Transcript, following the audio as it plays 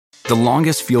The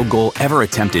longest field goal ever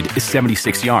attempted is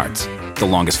 76 yards. The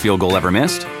longest field goal ever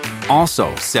missed?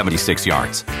 Also 76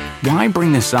 yards. Why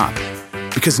bring this up?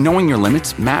 Because knowing your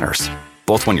limits matters,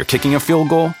 both when you're kicking a field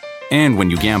goal and when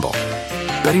you gamble.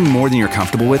 Betting more than you're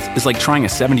comfortable with is like trying a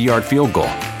 70-yard field goal.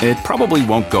 It probably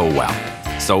won't go well.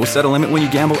 So set a limit when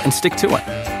you gamble and stick to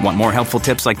it. Want more helpful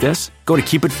tips like this? Go to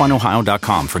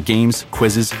keepitfunohio.com for games,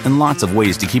 quizzes, and lots of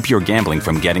ways to keep your gambling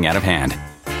from getting out of hand.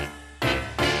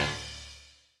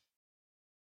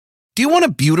 Do you want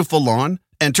a beautiful lawn?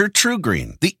 Enter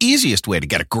TruGreen, the easiest way to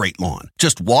get a great lawn.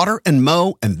 Just water and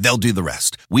mow, and they'll do the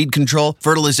rest. Weed control,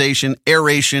 fertilization,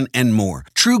 aeration, and more.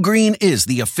 TruGreen is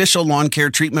the official lawn care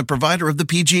treatment provider of the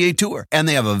PGA Tour, and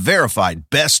they have a verified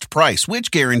best price, which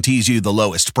guarantees you the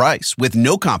lowest price with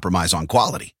no compromise on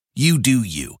quality. You do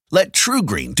you. Let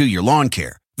TruGreen do your lawn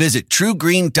care. Visit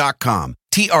TruGreen.com,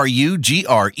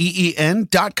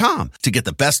 TruGreen.com, to get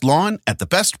the best lawn at the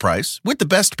best price with the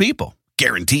best people.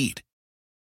 Guaranteed.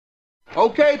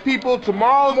 Okay, people,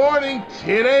 tomorrow morning,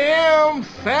 10 a.m.,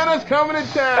 Santa's coming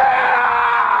to town.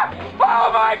 Ah!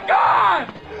 Oh, my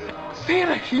God!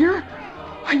 Santa here?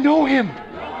 I know him.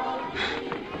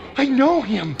 I know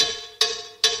him.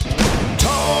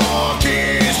 Talk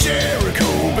is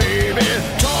Jericho, baby.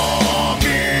 Talk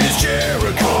is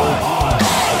Jericho.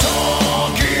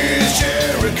 Talk is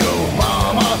Jericho,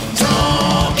 mama.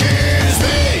 Talk is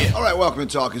me. All right, welcome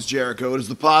to Talk is Jericho. It is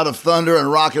the pot of thunder and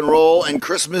rock and roll, and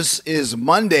Christmas is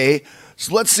Monday.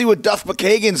 So let's see what Duff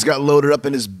McKagan's got loaded up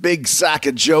in his big sack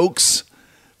of jokes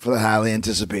for the highly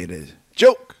anticipated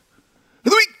joke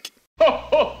of the week.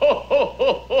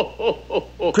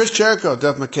 Chris Jericho,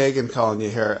 Duff McKagan calling you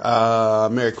here.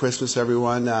 Merry Christmas,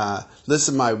 everyone.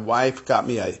 Listen, my wife got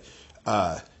me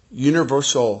a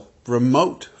universal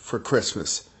remote for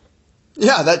Christmas.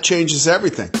 Yeah, that changes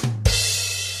everything.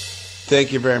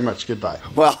 Thank you very much. Goodbye.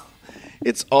 Well,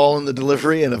 it's all in the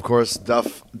delivery, and of course,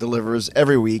 Duff delivers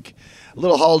every week. A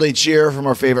little holiday cheer from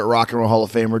our favorite rock and roll Hall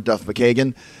of Famer, Duff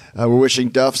McKagan. We're wishing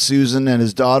Duff, Susan, and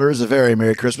his daughters a very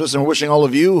Merry Christmas, and we're wishing all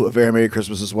of you a very Merry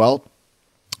Christmas as well.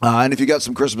 And if you got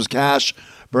some Christmas cash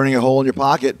burning a hole in your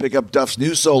pocket, pick up Duff's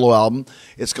new solo album.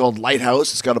 It's called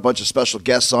Lighthouse. It's got a bunch of special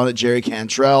guests on it, Jerry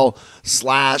Cantrell,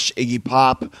 Slash, Iggy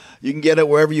Pop. You can get it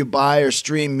wherever you buy or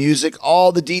stream music.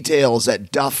 All the details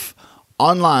at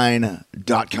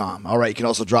duffonline.com. All right, you can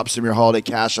also drop some of your holiday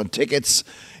cash on tickets.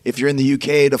 If you're in the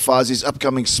UK to Fozzie's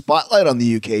upcoming Spotlight on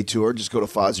the UK tour, just go to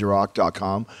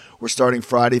FozzieRock.com. We're starting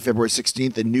Friday, February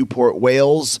 16th in Newport,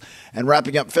 Wales, and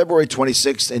wrapping up February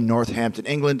 26th in Northampton,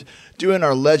 England, doing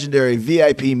our legendary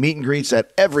VIP meet and greets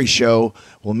at every show.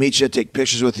 We'll meet you, take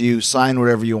pictures with you, sign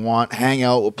whatever you want, hang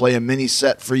out. We'll play a mini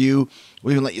set for you.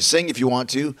 We'll even let you sing if you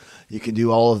want to. You can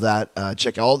do all of that.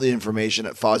 Check all the information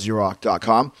at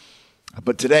FozzieRock.com.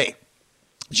 But today,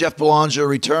 Jeff Belanger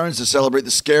returns to celebrate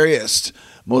the scariest,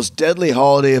 most deadly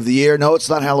holiday of the year. No, it's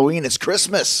not Halloween. It's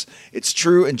Christmas. It's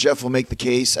true, and Jeff will make the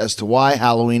case as to why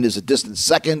Halloween is a distant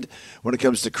second when it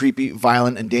comes to creepy,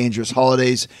 violent, and dangerous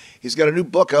holidays. He's got a new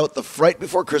book out, The Fright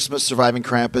Before Christmas, Surviving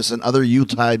Krampus and Other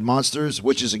Yuletide Monsters,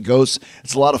 Witches, and Ghosts.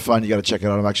 It's a lot of fun. You got to check it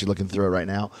out. I'm actually looking through it right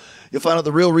now. You'll find out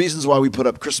the real reasons why we put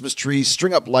up Christmas trees,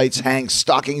 string up lights, hang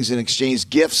stockings, and exchange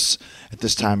gifts at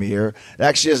this time of year. It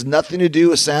actually has nothing to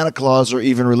do with Santa Claus or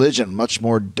even religion. Much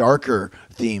more darker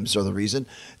themes are the reason.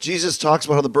 Jesus talks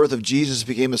about how the birth of Jesus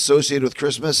became associated with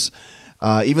Christmas.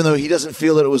 Even though he doesn't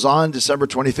feel that it was on December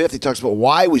 25th, he talks about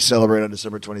why we celebrate on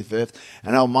December 25th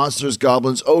and how monsters,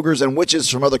 goblins, ogres, and witches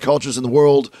from other cultures in the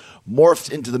world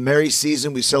morphed into the merry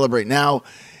season we celebrate now.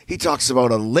 He talks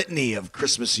about a litany of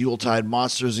Christmas Yuletide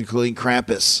monsters, including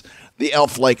Krampus, the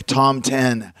elf-like Tom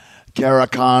 10,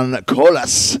 Caracan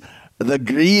Colas, the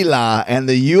Grilla, and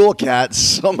the Yule Cat.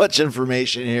 So much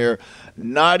information here.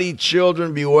 Naughty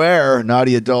children beware,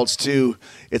 naughty adults too.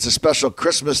 It's a special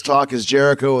Christmas Talk is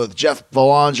Jericho with Jeff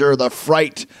Belanger, The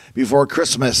Fright Before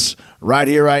Christmas, right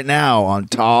here, right now on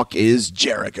Talk is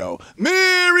Jericho.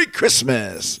 Merry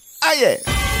Christmas. Ah, yeah.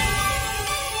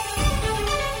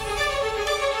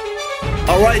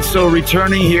 All right, so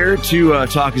returning here to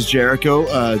Talk is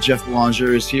Jericho, Jeff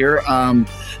Belanger is here.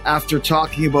 After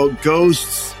talking about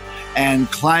ghosts and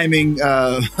climbing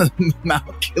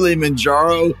Mount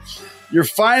Kilimanjaro, you're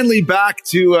finally back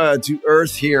to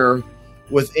Earth here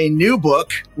with a new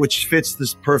book, which fits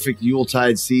this perfect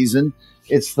Yuletide season.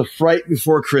 It's The Fright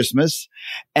Before Christmas.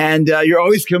 And you're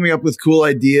always coming up with cool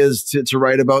ideas to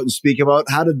write about and speak about.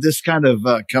 How did this kind of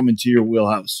come into your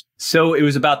wheelhouse? So it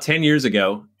was about 10 years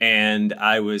ago, and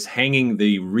I was hanging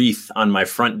the wreath on my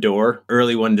front door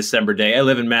early one December day. I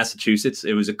live in Massachusetts.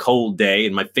 It was a cold day,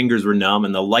 and my fingers were numb,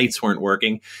 and the lights weren't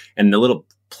working, and the little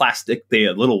plastic, the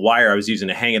little wire I was using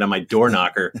to hang it on my door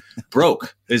knocker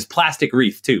broke. It was plastic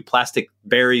wreath too, plastic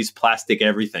berries, plastic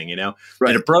everything, you know?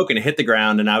 Right. And it broke and it hit the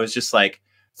ground, and I was just like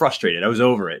frustrated. I was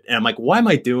over it. And I'm like, why am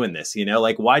I doing this? You know,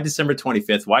 like, why December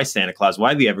 25th? Why Santa Claus?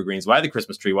 Why the evergreens? Why the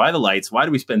Christmas tree? Why the lights? Why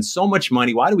do we spend so much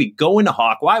money? Why do we go into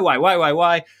Hawk? Why?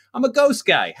 I'm a ghost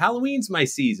guy. Halloween's my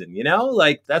season, you know?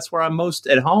 Like, that's where I'm most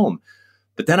at home.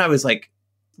 But then I was like,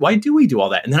 why do we do all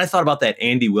that? And then I thought about that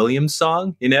Andy Williams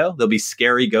song, you know, there'll be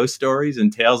scary ghost stories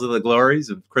and tales of the glories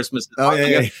of Christmas.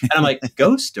 And I'm like,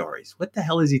 ghost stories? What the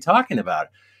hell is he talking about?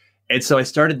 And so I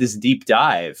started this deep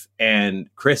dive.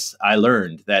 And Chris, I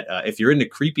learned that if you're into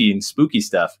creepy and spooky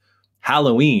stuff,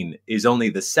 Halloween is only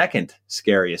the second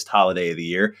scariest holiday of the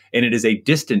year. And it is a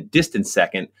distant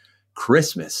second.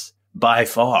 Christmas, by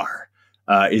far,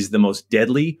 is the most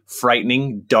deadly,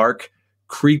 frightening, dark,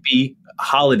 creepy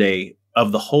holiday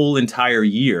of the whole entire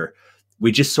year.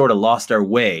 We just sort of lost our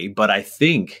way. But I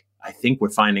think we're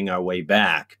finding our way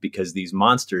back because these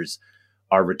monsters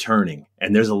are returning.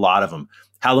 And there's a lot of them.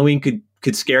 Halloween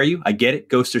could scare you. I get it.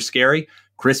 Ghosts are scary.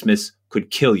 Christmas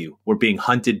could kill you. We're being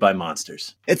hunted by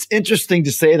monsters. It's interesting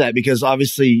to say that because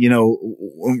obviously, you know,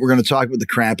 when we're going to talk about the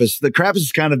Krampus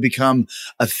has kind of become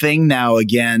a thing now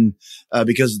again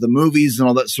because of the movies and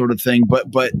all that sort of thing. But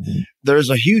there's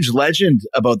a huge legend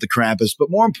about the Krampus. But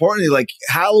more importantly, like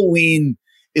Halloween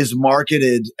is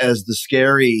marketed as the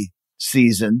scary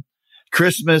season.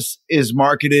 Christmas is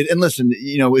marketed. And listen,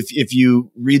 you know, if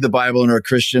you read the Bible and are a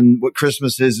Christian, what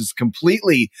Christmas is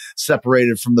completely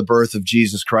separated from the birth of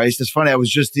Jesus Christ. It's funny. I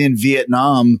was just in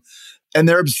Vietnam and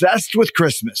they're obsessed with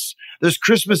Christmas. There's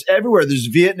Christmas everywhere. There's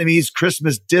Vietnamese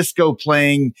Christmas disco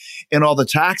playing in all the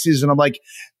taxis. And I'm like,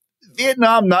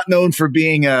 Vietnam, not known for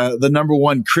being the number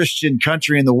one Christian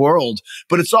country in the world,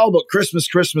 but it's all about Christmas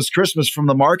from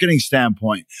the marketing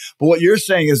standpoint. But what you're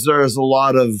saying is there's a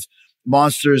lot of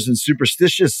monsters and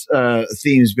superstitious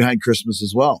themes behind Christmas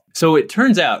as well. So it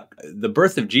turns out the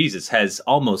birth of Jesus has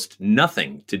almost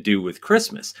nothing to do with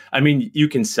Christmas. I mean, you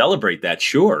can celebrate that,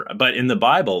 sure. But in the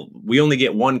Bible, we only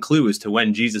get one clue as to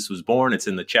when Jesus was born. It's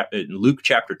in in Luke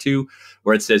chapter 2,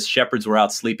 where it says shepherds were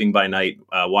out sleeping by night,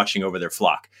 watching over their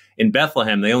flock. In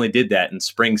Bethlehem, they only did that in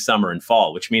spring, summer, and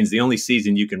fall, which means the only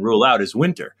season you can rule out is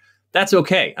winter. That's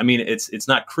okay. I mean, it's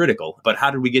not critical, but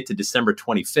how did we get to December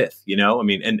 25th? You know, I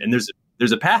mean, and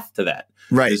there's a path to that.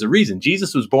 Right. There's a reason.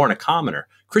 Jesus was born a commoner.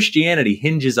 Christianity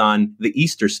hinges on the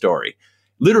Easter story.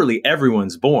 Literally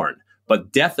everyone's born,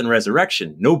 but death and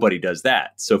resurrection, nobody does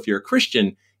that. So if you're a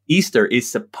Christian, Easter is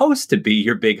supposed to be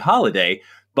your big holiday,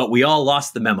 but we all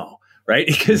lost the memo. Right.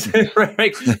 Because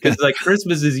like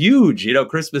Christmas is huge. You know,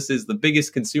 Christmas is the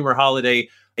biggest consumer holiday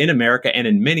in America and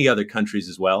in many other countries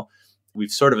as well. We've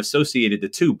sort of associated the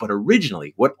two. But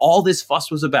originally, what all this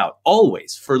fuss was about,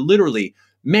 always, for literally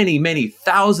many, many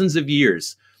thousands of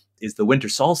years, is the winter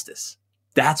solstice.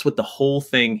 That's what the whole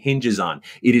thing hinges on.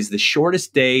 It is the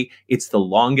shortest day. It's the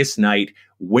longest night.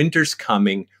 Winter's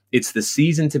coming. It's the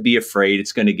season to be afraid.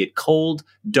 It's going to get cold,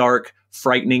 dark,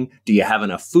 frightening. Do you have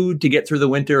enough food to get through the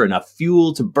winter? Enough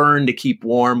fuel to burn to keep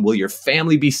warm? Will your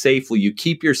family be safe? Will you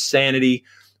keep your sanity?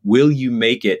 Will you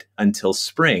make it until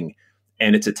spring?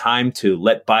 And it's a time to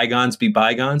let bygones be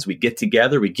bygones. We get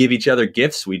together, we give each other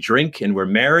gifts, we drink, and we're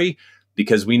merry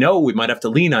because we know we might have to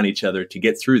lean on each other to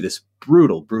get through this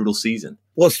brutal, brutal season.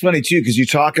 Well, it's funny, too, because you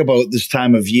talk about this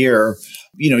time of year.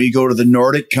 You know, you go to the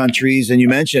Nordic countries and you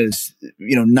mentioned it's,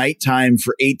 you know, nighttime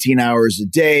for 18 hours a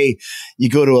day. You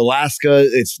go to Alaska,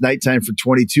 it's nighttime for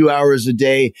 22 hours a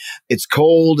day. It's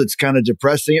cold. It's kind of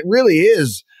depressing. It really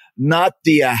is not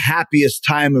the happiest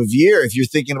time of year. If you're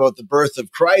thinking about the birth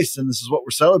of Christ and this is what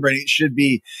we're celebrating, it should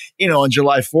be, you know, on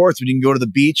July 4th when you can go to the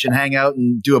beach and hang out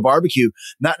and do a barbecue.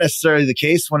 Not necessarily the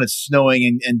case when it's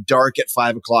snowing and dark at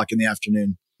 5 o'clock in the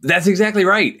afternoon. That's exactly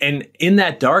right. And in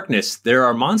that darkness, there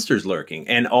are monsters lurking,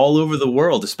 and all over the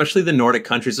world, especially the Nordic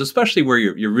countries, especially where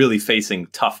you're really facing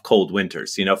tough, cold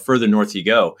winters, you know, further north you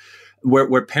go,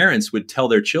 where parents would tell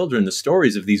their children the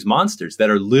stories of these monsters that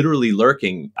are literally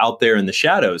lurking out there in the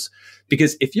shadows.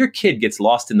 Because if your kid gets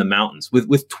lost in the mountains with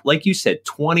like you said,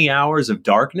 20 hours of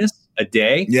darkness a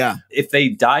day, yeah, if they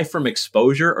die from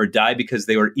exposure or die because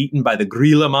they were eaten by the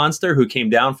gorilla monster who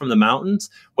came down from the mountains,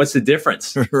 what's the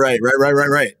difference? Right.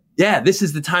 Yeah, this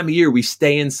is the time of year we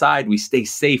stay inside, we stay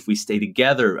safe, we stay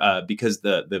together because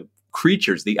the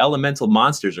creatures, the elemental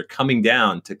monsters are coming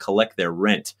down to collect their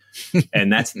rent.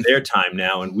 And that's their time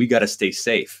now. And we got to stay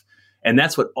safe. And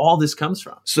that's what all this comes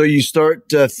from. So you start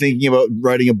thinking about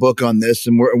writing a book on this,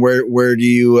 and where do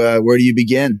you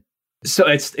begin? So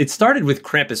it started with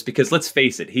Krampus because let's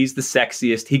face it, he's the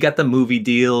sexiest. He got the movie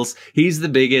deals. He's the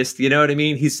biggest. You know what I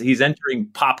mean? He's entering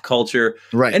pop culture,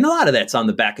 Right? And a lot of that's on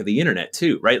the back of the internet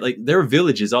too, right? Like there are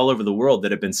villages all over the world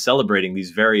that have been celebrating these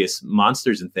various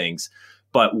monsters and things.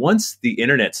 But once the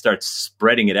internet starts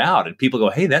spreading it out, and people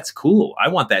go, "Hey, that's cool. I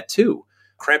want that too."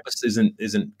 Krampus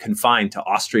isn't confined to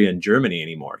Austria and Germany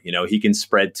anymore. You know, he can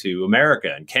spread to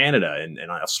America and Canada and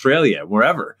Australia,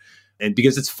 wherever. And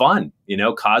because it's fun, you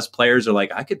know, cosplayers are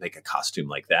like, I could make a costume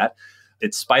like that.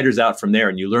 It spiders out from there,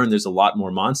 and you learn there's a lot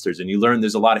more monsters, and you learn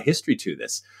there's a lot of history to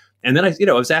this. And then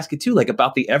I was asking too, like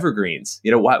about the evergreens. You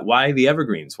know, why the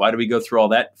evergreens? Why do we go through all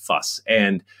that fuss?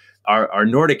 And our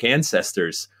Nordic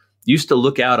ancestors used to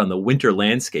look out on the winter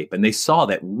landscape, and they saw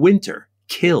that winter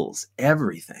kills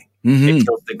everything. Mm-hmm. It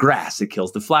kills the grass, it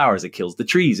kills the flowers, it kills the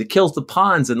trees, it kills the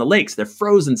ponds and the lakes. They're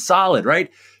frozen solid, right?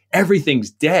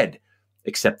 Everything's dead.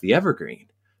 Except the evergreen.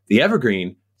 The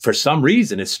evergreen, for some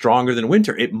reason, is stronger than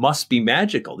winter. It must be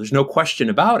magical. There's no question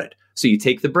about it. So you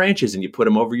take the branches and you put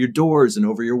them over your doors and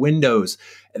over your windows,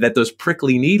 and that those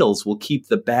prickly needles will keep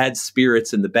the bad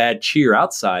spirits and the bad cheer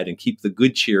outside and keep the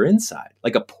good cheer inside,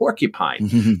 like a porcupine.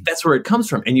 Mm-hmm. That's where it comes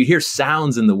from. And you hear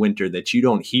sounds in the winter that you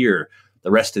don't hear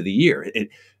the rest of the year.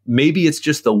 Maybe it's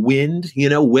just the wind,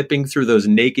 whipping through those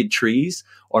naked trees,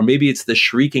 or maybe it's the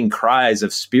shrieking cries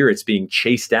of spirits being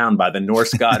chased down by the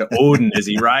Norse god Odin as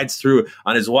he rides through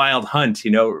on his wild hunt,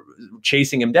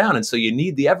 chasing him down. And so you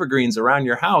need the evergreens around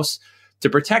your house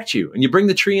to protect you. And you bring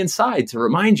the tree inside to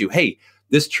remind you, hey,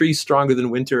 this tree's stronger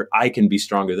than winter. I can be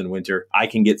stronger than winter. I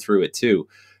can get through it too.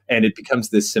 And it becomes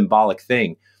this symbolic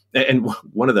thing. And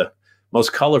one of the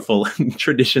most colorful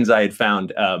traditions I had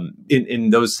found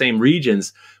in those same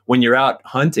regions, when you're out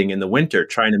hunting in the winter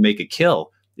trying to make a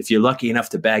kill, if you're lucky enough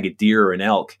to bag a deer or an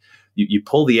elk, you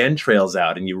pull the entrails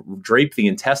out and you drape the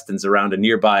intestines around a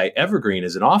nearby evergreen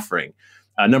as an offering.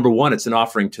 Number one, it's an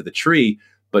offering to the tree,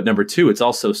 but number two, it's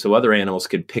also so other animals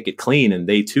can pick it clean and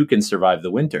they too can survive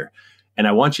the winter. And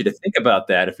I want you to think about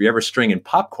that if you're ever stringing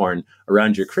popcorn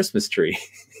around your Christmas tree.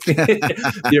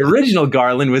 The original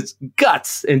garland was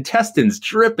guts, intestines,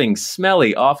 dripping,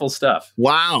 smelly, awful stuff.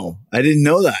 Wow. I didn't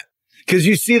know that. Because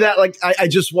you see that, like, I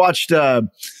just watched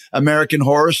American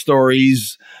Horror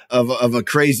Stories of a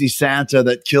crazy Santa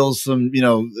that kills some,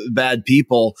 bad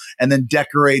people and then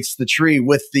decorates the tree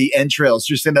with the entrails.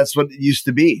 You're saying that's what it used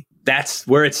to be? That's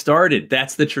where it started.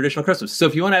 That's the traditional Christmas. So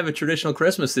if you want to have a traditional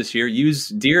Christmas this year, use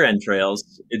deer entrails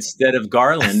instead of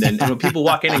garland. And when people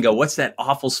walk in and go, what's that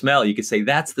awful smell? You could say,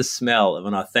 that's the smell of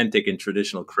an authentic and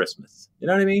traditional Christmas. You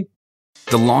know what I mean?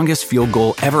 The longest field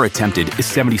goal ever attempted is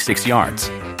 76 yards.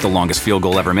 The longest field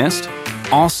goal ever missed?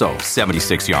 Also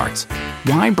 76 yards.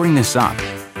 Why bring this up?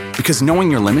 Because knowing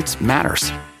your limits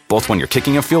matters, both when you're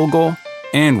kicking a field goal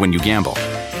and when you gamble.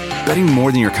 Betting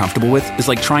more than you're comfortable with is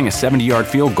like trying a 70-yard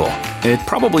field goal. It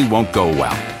probably won't go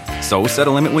well. So set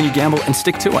a limit when you gamble and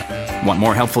stick to it. Want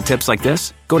more helpful tips like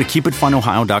this? Go to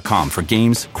keepitfunohio.com for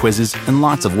games, quizzes, and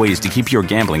lots of ways to keep your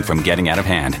gambling from getting out of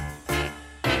hand.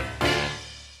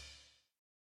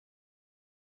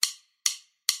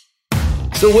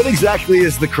 So what exactly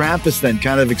is the Krampus then?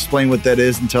 Kind of explain what that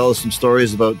is and tell us some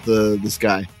stories about this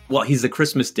guy. Well, he's the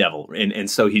Christmas devil. And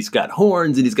so he's got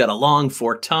horns and he's got a long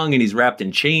forked tongue and he's wrapped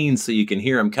in chains so you can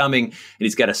hear him coming. And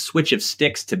he's got a switch of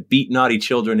sticks to beat naughty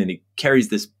children. And he carries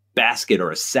this basket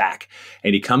or a sack.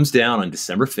 And he comes down on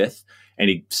December 5th and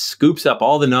he scoops up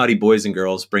all the naughty boys and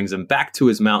girls, brings them back to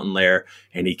his mountain lair,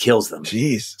 and he kills them.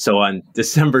 Jeez. So on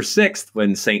December 6th,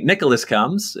 when St. Nicholas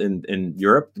comes in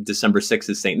Europe, December 6th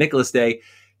is St. Nicholas Day,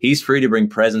 he's free to bring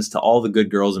presents to all the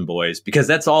good girls and boys because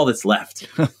that's all that's left.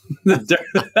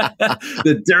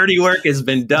 The dirty work has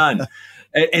been done.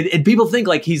 And people think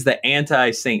like he's the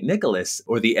anti-St. Nicholas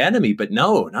or the enemy, but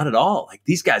no, not at all. Like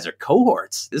these guys are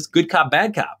cohorts. This is good cop,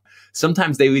 bad cop.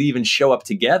 Sometimes they would even show up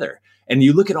together. And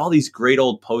you look at all these great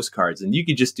old postcards and you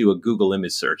could just do a Google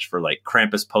image search for like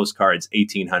Krampus postcards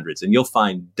 1800s and you'll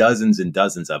find dozens and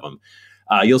dozens of them.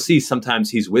 You'll see sometimes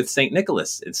he's with St.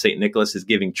 Nicholas and St. Nicholas is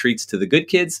giving treats to the good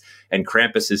kids and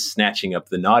Krampus is snatching up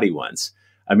the naughty ones.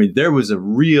 I mean, there was a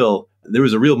real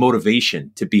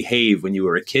motivation to behave when you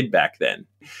were a kid back then.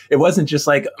 It wasn't just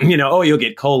like, you'll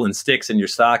get coal and sticks in your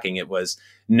stocking. It was,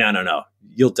 no,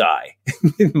 you'll die.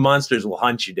 Monsters will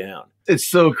hunt you down. It's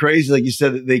so crazy. Like you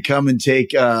said, that they come and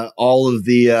take all of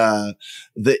the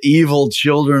evil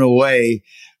children away,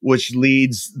 which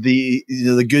leads the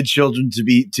good children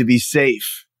to be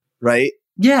safe, right?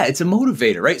 Yeah, it's a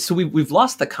motivator, right? So we've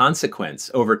lost the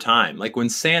consequence over time. Like when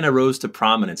Santa rose to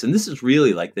prominence, and this is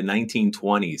really like the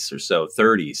 1920s or so,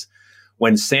 30s,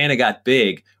 when Santa got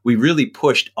big, we really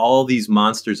pushed all these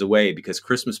monsters away because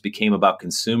Christmas became about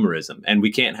consumerism, and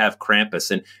we can't have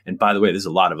Krampus. And by the way, there's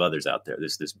a lot of others out there.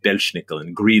 There's Belschnickel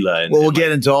and Grilla. Well, we'll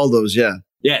get into all those. Yeah.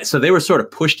 Yeah. So they were sort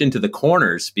of pushed into the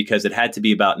corners because it had to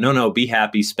be about, no, be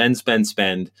happy, spend,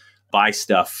 buy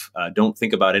stuff. Don't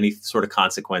think about any sort of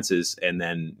consequences. And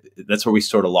then that's where we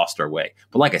sort of lost our way.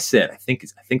 But like I said, I think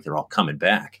they're all coming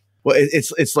back. Well,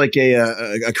 it's like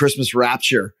a Christmas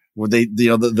rapture where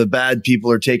the bad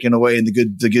people are taken away and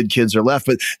the good kids are left.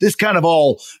 But this kind of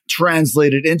all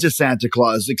translated into Santa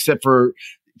Claus, except for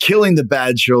killing the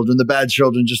bad children. The bad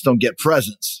children just don't get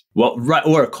presents. Well, right,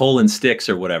 or coal and sticks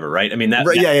or whatever, right? I mean, that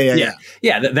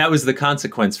that was the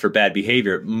consequence for bad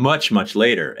behavior much, much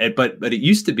later. But it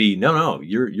used to be, no,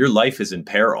 your life is in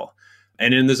peril.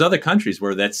 And in those other countries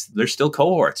where there's still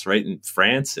cohorts, right? In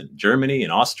France and Germany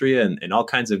and Austria and all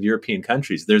kinds of European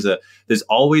countries, there's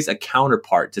always a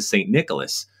counterpart to St.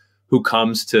 Nicholas who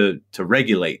comes to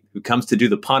regulate, who comes to do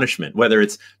the punishment, whether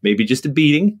it's maybe just a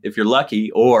beating if you're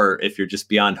lucky, or if you're just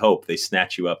beyond hope, they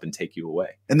snatch you up and take you away.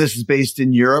 And this is based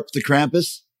in Europe, the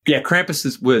Krampus? Yeah,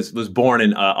 Krampus was born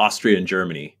in Austria and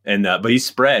Germany, and but he's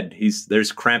spread.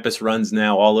 There's Krampus runs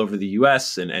now all over the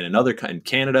U.S. and in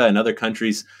Canada and other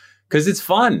countries. Because it's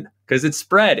fun, because it's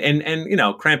spread. And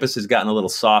Krampus has gotten a little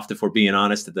soft, if we're being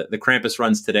honest. The Krampus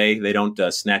runs today, they don't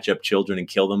snatch up children and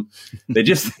kill them. They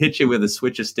just hit you with a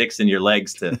switch of sticks in your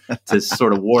legs to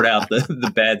sort of ward out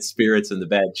the bad spirits and the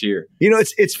bad cheer.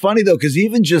 It's funny, though, because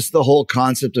even just the whole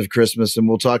concept of Christmas, and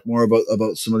we'll talk more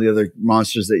about some of the other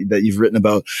monsters that you've written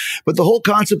about, but the whole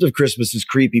concept of Christmas is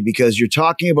creepy because you're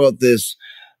talking about this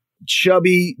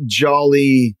chubby,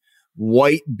 jolly,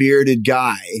 white-bearded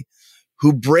guy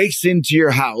who breaks into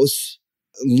your house,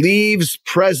 leaves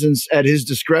presents at his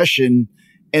discretion,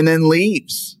 and then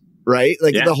leaves, right?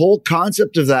 Like the whole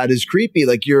concept of that is creepy.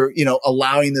 Like you're,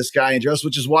 allowing this guy into your house,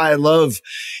 which is why I love,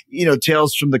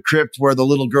 Tales from the Crypt, where the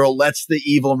little girl lets the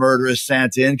evil murderous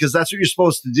Santa in, because that's what you're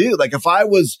supposed to do. Like if I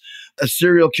was a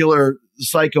serial killer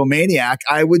psychomaniac,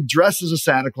 I would dress as a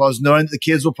Santa Claus knowing that the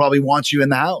kids will probably want you in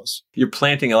the house. You're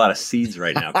planting a lot of seeds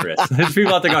right now, Chris. There's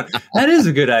people out there going, that is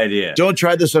a good idea. Don't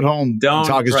try this at home. Don't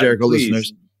Talk as Jericho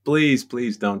listeners. Please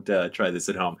don't try this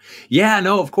at home. Yeah,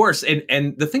 no, of course.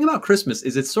 And the thing about Christmas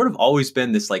is it's sort of always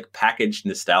been this like packaged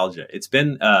nostalgia. It's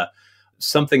been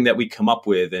something that we come up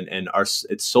with and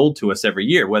it's sold to us every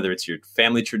year, whether it's your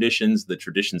family traditions, the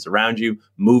traditions around you.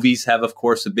 Movies have, of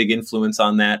course, a big influence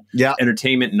on that. Yeah.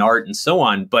 Entertainment and art and so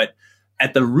on. But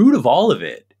at the root of all of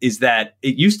it is that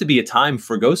it used to be a time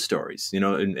for ghost stories. In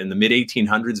the mid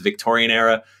 1800s, Victorian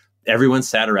era, everyone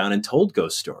sat around and told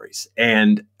ghost stories.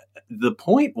 And the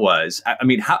point was, I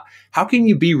mean, how can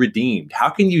you be redeemed? How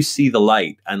can you see the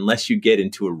light unless you get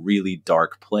into a really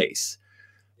dark place?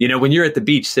 When you're at the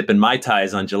beach sipping Mai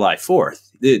Tais on July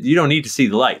 4th, you don't need to see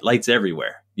the light. Light's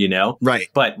everywhere, Right.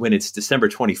 But when it's December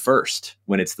 21st,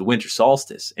 when it's the winter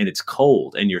solstice and it's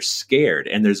cold and you're scared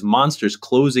and there's monsters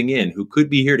closing in who could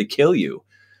be here to kill you,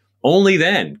 only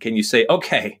then can you say,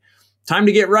 okay, time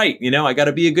to get right. I got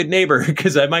to be a good neighbor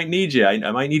because I might need you.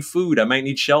 I might need food. I might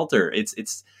need shelter.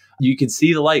 It's you can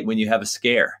see the light when you have a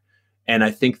scare. And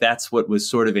I think that's what was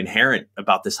sort of inherent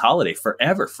about this holiday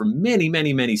forever, for many,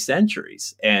 many, many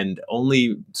centuries. And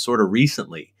only sort of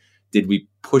recently did we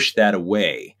push that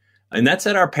away. And that's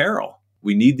at our peril.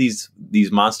 We need these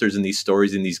monsters and these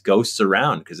stories and these ghosts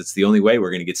around because it's the only way we're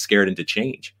going to get scared into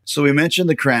change. So we mentioned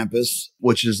the Krampus,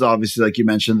 which is obviously, like you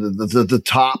mentioned, the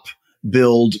top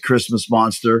build Christmas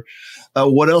monster.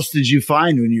 What else did you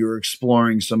find when you were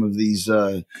exploring some of these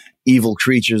evil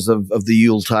creatures of the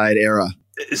Yuletide era?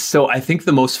 So I think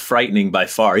the most frightening by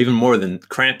far, even more than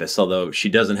Krampus, although she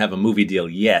doesn't have a movie deal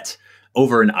yet,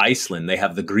 over in Iceland, they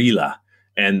have the Grilla.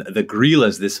 And the Grilla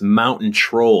is this mountain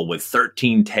troll with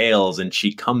 13 tails, and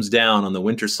she comes down on the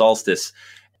winter solstice.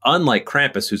 Unlike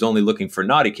Krampus, who's only looking for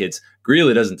naughty kids,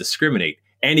 Grilla doesn't discriminate.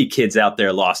 Any kids out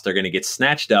there lost are going to get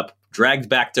snatched up, dragged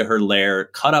back to her lair,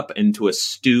 cut up into a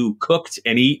stew, cooked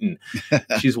and eaten.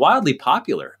 She's wildly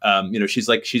popular.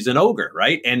 She's an ogre,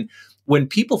 right? And when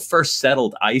people first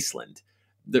settled Iceland,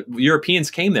 the Europeans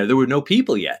came there. There were no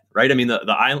people yet, right? I mean,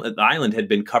 the island had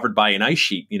been covered by an ice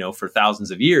sheet, for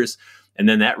thousands of years. And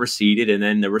then that receded. And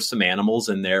then there were some animals,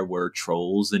 and there were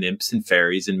trolls and imps and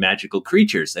fairies and magical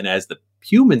creatures. And as the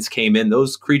humans came in,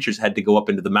 those creatures had to go up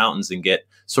into the mountains and get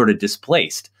sort of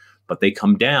displaced. But they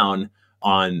come down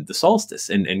on the solstice,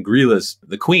 and Grilla's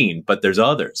the queen, but there's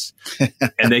others.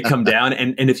 And they come down.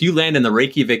 And if you land in the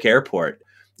Reykjavik airport,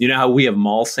 you know how we have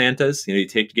mall Santas? You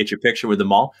get your picture with the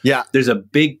mall? Yeah. There's a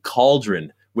big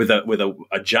cauldron with a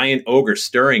giant ogre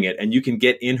stirring it, and you can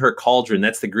get in her cauldron.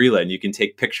 That's the grilla, and you can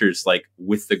take pictures like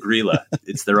with the grilla.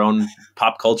 It's their own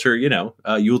pop culture,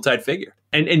 Yuletide figure.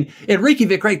 And in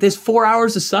Reykjavik, right, there's 4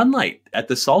 hours of sunlight at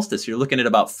the solstice. You're looking at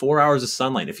about 4 hours of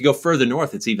sunlight. If you go further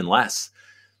north, it's even less.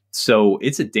 So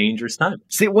it's a dangerous time.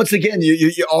 See, once again,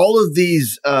 you all of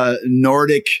these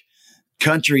Nordic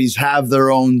countries have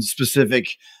their own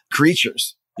specific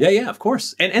creatures. Yeah, of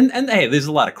course. And hey, there's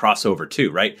a lot of crossover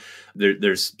too, right?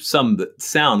 There's some that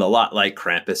sound a lot like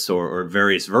Krampus or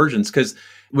various versions, because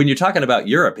when you're talking about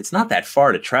Europe, it's not that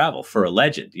far to travel for a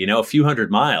legend. A few hundred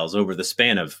miles over the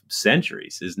span of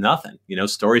centuries is nothing.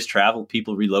 Stories travel,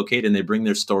 people relocate, and they bring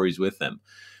their stories with them.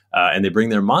 And they bring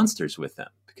their monsters with them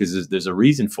because there's a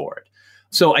reason for it.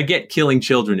 So I get killing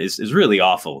children is really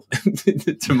awful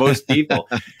to most people.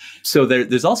 So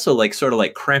there's also sort of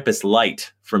like Krampus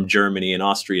Light from Germany and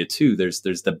Austria too. There's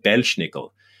the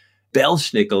Belschnickel.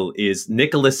 Belschnickel is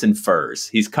Nicholas in furs.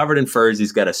 He's covered in furs.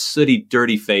 He's got a sooty,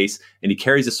 dirty face, and he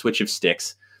carries a switch of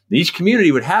sticks. And each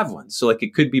community would have one. So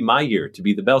it could be my year to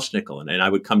be the Belschnickel. And I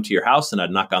would come to your house and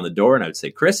I'd knock on the door and I would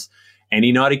say, Chris,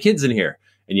 any naughty kids in here?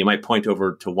 And you might point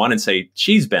over to one and say,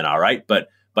 she's been all right, but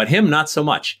him, not so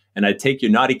much. And I'd take your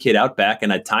naughty kid out back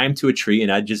and I'd tie him to a tree and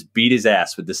I'd just beat his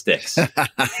ass with the sticks.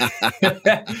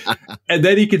 And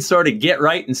then he could sort of get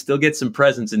right and still get some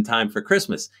presents in time for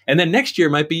Christmas. And then next year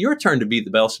might be your turn to be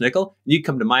the Belschnickel. You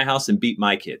come to my house and beat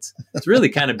my kids. It's really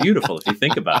kind of beautiful if you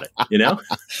think about it,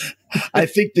 I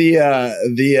think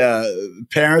the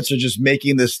parents are just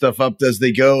making this stuff up as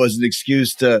they go as an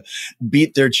excuse to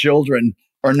beat their children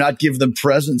or not give them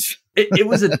presents. It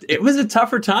was a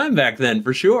tougher time back then,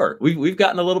 for sure. We've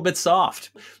gotten a little bit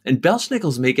soft. And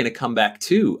Belschnickel's making a comeback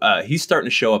too. He's starting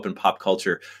to show up in pop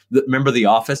culture. Remember The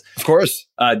Office? Of course.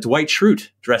 Dwight Schrute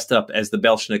dressed up as the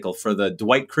Belschnickel for the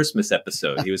Dwight Christmas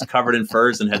episode. He was covered in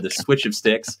furs and had the switch of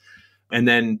sticks. And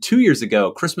then 2 years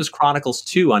ago, Christmas Chronicles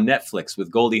 2 on Netflix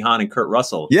with Goldie Hawn and Kurt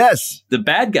Russell. Yes. The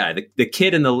bad guy, the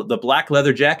kid in the black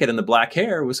leather jacket and the black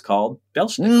hair was called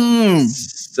Belschnickel.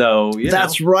 So,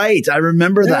 that's right. I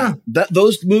remember that.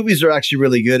 Those movies are actually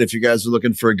really good if you guys are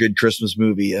looking for a good Christmas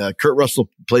movie. Kurt Russell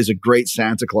plays a great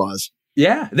Santa Claus.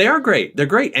 Yeah, they are great. They're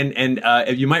great. And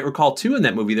you might recall, too, in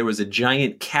that movie, there was a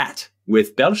giant cat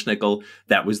with Belschnickel.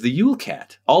 That was the Yule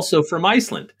Cat, also from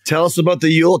Iceland. Tell us about the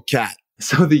Yule Cat.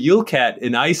 So the Yule Cat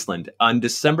in Iceland on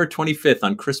December 25th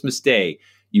on Christmas Day,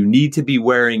 you need to be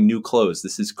wearing new clothes.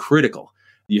 This is critical.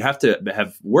 You have to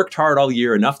have worked hard all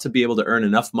year enough to be able to earn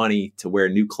enough money to wear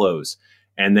new clothes.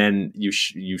 And then you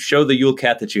show the Yule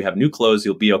Cat that you have new clothes,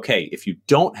 you'll be okay. If you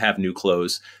don't have new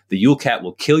clothes, the Yule Cat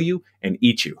will kill you and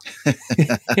eat you.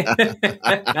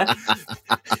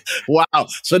 Wow.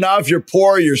 So now if you're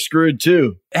poor, you're screwed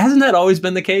too. Hasn't that always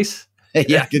been the case?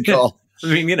 Yeah, good call. I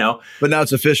mean, But now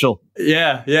it's official.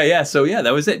 Yeah. So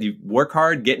that was it. You work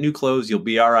hard, get new clothes, you'll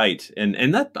be all right.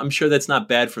 And that, I'm sure that's not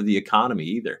bad for the economy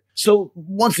either. So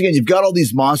once again, you've got all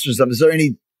these monsters. Is there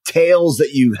any tales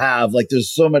that you have?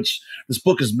 There's so much, this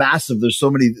book is massive. There's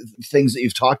so many things that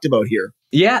you've talked about here.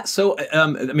 Yeah. So,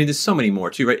 there's so many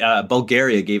more too, right?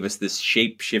 Bulgaria gave us this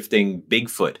shape-shifting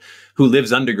Bigfoot who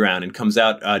lives underground and comes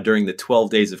out during the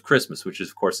 12 days of Christmas, which is,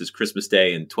 of course, is Christmas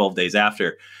Day and 12 days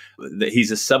after. He's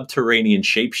a subterranean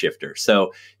shapeshifter.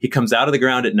 So he comes out of the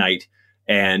ground at night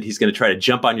and he's going to try to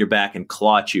jump on your back and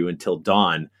claw at you until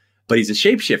dawn. But he's a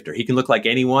shapeshifter. He can look like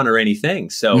anyone or anything.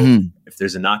 So if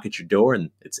there's a knock at your door and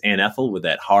it's Aunt Ethel with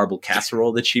that horrible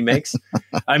casserole that she makes,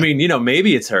 I mean,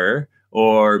 maybe it's her.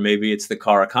 Or maybe it's the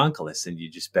Caraconchulus, and you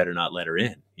just better not let her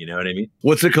in. You know what I mean?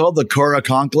 What's it called? The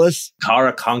Caraconchulus?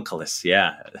 Caraconchulus,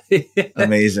 yeah.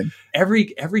 Amazing.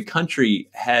 Every country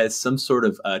has some sort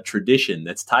of tradition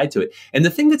that's tied to it. And the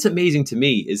thing that's amazing to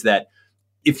me is that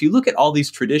if you look at all these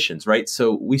traditions, right?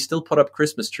 So we still put up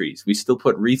Christmas trees. We still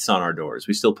put wreaths on our doors.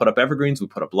 We still put up evergreens. We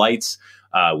put up lights.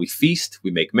 We feast.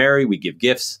 We make merry. We give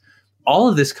gifts. All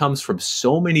of this comes from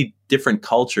so many different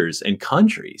cultures and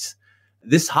countries.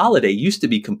 This holiday used to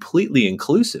be completely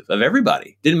inclusive of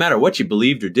everybody. Didn't matter what you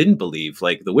believed or didn't believe.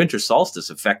 Like the winter solstice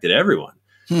affected everyone.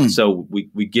 So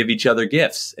we give each other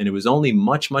gifts. And it was only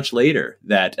much, much later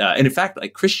that, and in fact,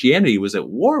 Christianity was at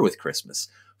war with Christmas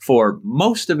for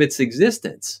most of its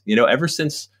existence. Ever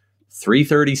since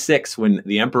 336, when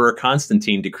the Emperor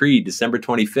Constantine decreed December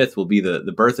 25th will be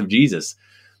the birth of Jesus,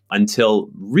 until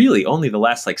really only the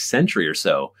last century or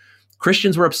so.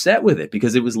 Christians were upset with it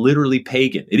because it was literally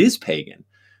pagan. It is pagan.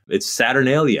 It's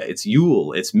Saturnalia, it's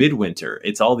Yule, it's Midwinter,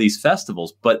 it's all these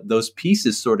festivals. But those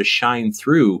pieces sort of shine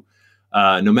through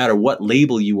no matter what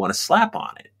label you want to slap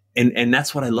on it. And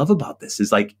that's what I love about this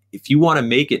is like, if you want to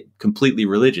make it completely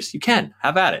religious, you can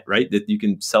have at it, right? That you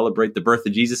can celebrate the birth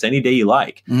of Jesus any day you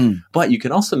like, but you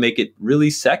can also make it really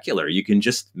secular. You can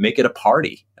just make it a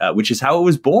party, which is how it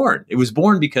was born. It was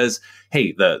born because,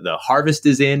 hey, the harvest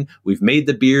is in, we've made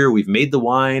the beer, we've made the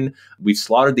wine, we've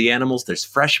slaughtered the animals, there's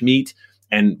fresh meat,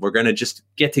 and we're going to just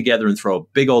get together and throw a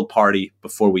big old party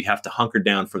before we have to hunker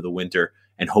down for the winter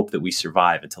and hope that we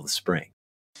survive until the spring.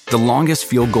 The longest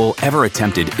field goal ever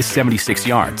attempted is 76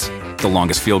 yards. The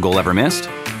longest field goal ever missed?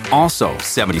 Also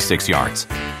 76 yards.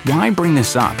 Why bring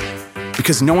this up?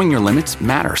 Because knowing your limits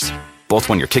matters, both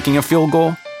when you're kicking a field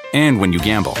goal and when you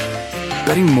gamble.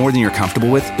 Betting more than you're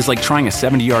comfortable with is like trying a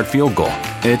 70-yard field goal.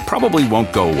 It probably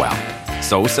won't go well.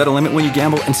 So set a limit when you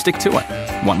gamble and stick to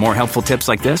it. Want more helpful tips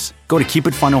like this? Go to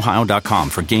keepitfunohio.com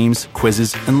for games,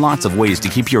 quizzes, and lots of ways to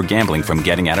keep your gambling from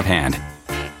getting out of hand.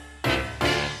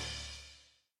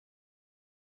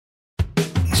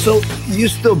 So you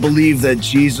still believe that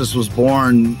Jesus was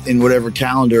born in whatever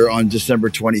calendar on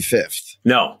December 25th?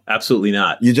 No, absolutely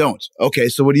not. You don't? Okay,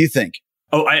 so what do you think?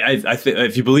 Oh,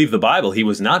 if you believe the Bible, he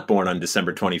was not born on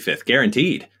December 25th,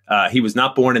 guaranteed. He was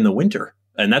not born in the winter,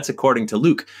 and that's according to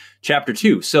Luke chapter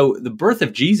 2. So the birth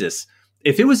of Jesus,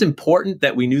 if it was important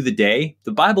that we knew the day,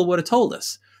 the Bible would have told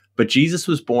us. But Jesus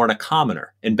was born a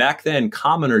commoner. And back then,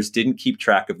 commoners didn't keep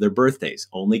track of their birthdays.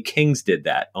 Only kings did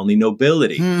that, only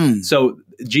nobility. So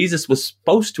Jesus was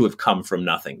supposed to have come from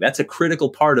nothing. That's a critical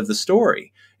part of the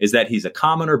story, is that he's a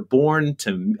commoner born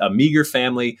to a meager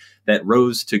family that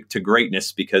rose to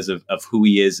greatness because of who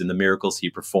he is and the miracles he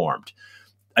performed.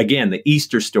 Again, the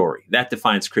Easter story, that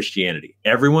defines Christianity.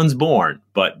 Everyone's born,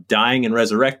 but dying and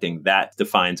resurrecting, that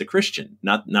defines a Christian,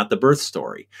 not the birth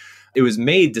story. It was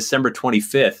made December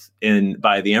 25th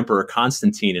by the Emperor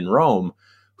Constantine in Rome,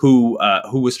 who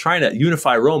was trying to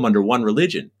unify Rome under one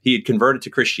religion. He had converted to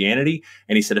Christianity,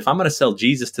 and he said, if I'm going to sell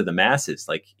Jesus to the masses,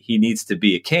 like, he needs to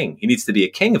be a king. He needs to be a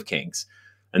king of kings.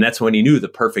 And that's when he knew the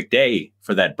perfect day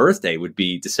for that birthday would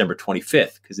be December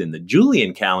 25th, because in the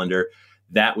Julian calendar,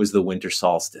 that was the winter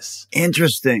solstice.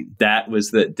 Interesting. That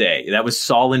was the day. That was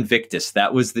Sol Invictus.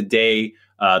 That was the day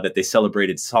that they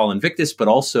celebrated Sol Invictus, but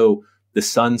also the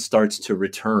sun starts to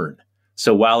return.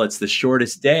 So while it's the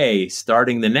shortest day,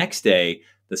 starting the next day,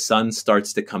 the sun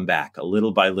starts to come back a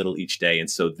little by little each day. And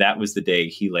so that was the day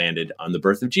he landed on the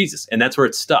birth of Jesus. And that's where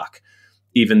it stuck.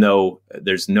 Even though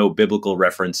there's no biblical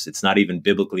reference, it's not even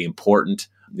biblically important,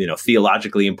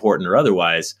 theologically important or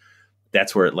otherwise,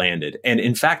 that's where it landed. And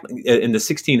in fact, in the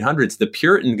 1600s, the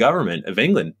Puritan government of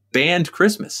England banned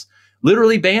Christmas,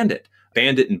 literally banned it.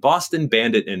 Banned it in Boston,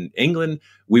 banned it in England.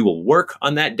 We will work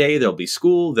on that day. There'll be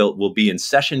school. We'll be in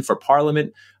session for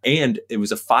Parliament. And it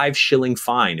was a 5-shilling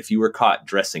fine if you were caught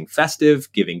dressing festive,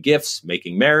 giving gifts,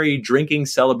 making merry, drinking,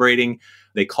 celebrating.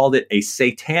 They called it a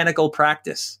satanical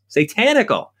practice.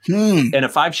 Satanical. And a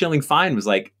 5-shilling fine was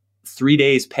like 3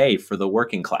 days' pay for the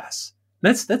working class.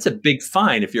 That's a big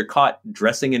fine if you're caught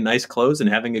dressing in nice clothes and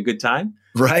having a good time.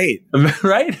 Right.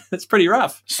 Right? That's pretty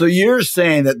rough. So you're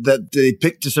saying that they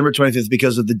picked December 25th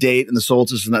because of the date and the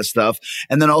solstice and that stuff.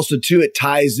 And then also, too, it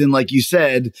ties in, like you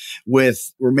said,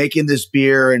 with we're making this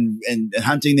beer and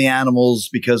hunting the animals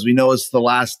because we know it's the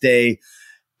last day.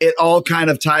 It all kind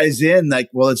of ties in like,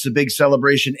 well, it's a big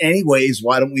celebration anyways.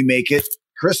 Why don't we make it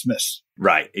Christmas?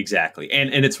 Right, exactly.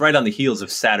 And it's right on the heels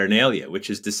of Saturnalia, which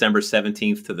is December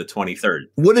 17th to the 23rd.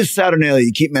 What is Saturnalia?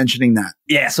 You keep mentioning that.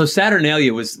 Yeah, so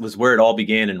Saturnalia was where it all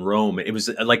began in Rome. It was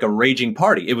like a raging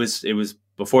party. It was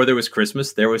before there was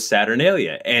Christmas, there was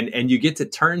Saturnalia. And you get to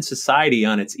turn society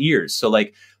on its ears. So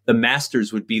like the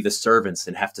masters would be the servants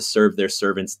and have to serve their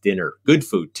servants dinner, good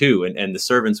food too. And the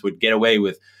servants would get away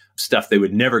with stuff they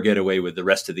would never get away with the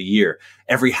rest of the year.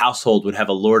 Every household would have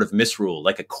a lord of misrule,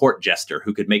 like a court jester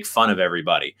who could make fun of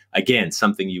everybody. Again,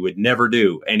 something you would never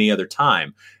do any other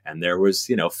time. And there was,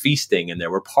 feasting and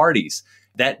there were parties.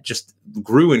 That just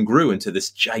grew and grew into this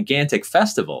gigantic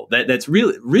festival. That's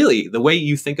really the way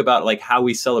you think about like how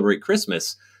we celebrate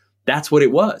Christmas. That's what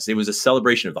it was. It was a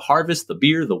celebration of the harvest, the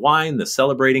beer, the wine, the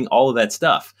celebrating, all of that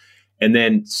stuff. And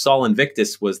then Sol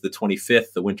Invictus was the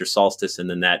 25th, the winter solstice. And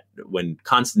then that when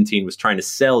Constantine was trying to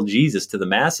sell Jesus to the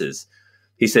masses,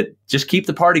 he said, just keep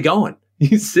the party going.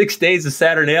 6 days of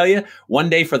Saturnalia, 1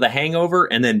 day for the hangover.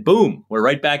 And then boom, we're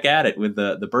right back at it with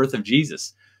the birth of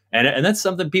Jesus. And that's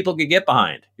something people could get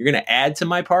behind. You're going to add to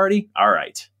my party? All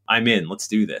right, I'm in. Let's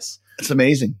do this. It's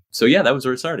amazing. So yeah, that was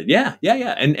where it started. Yeah.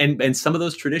 And some of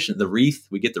those traditions, the wreath,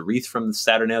 we get the wreath from the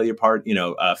Saturnalia part,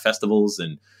 festivals,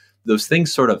 and those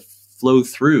things sort of flow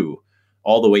through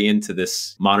all the way into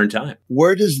this modern time.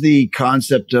 Where does the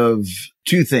concept of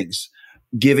two things,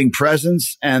 giving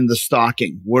presents and the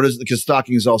stocking. Because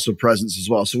stocking is also presents as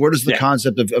well. So where does the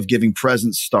concept of giving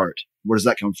presents start? Where does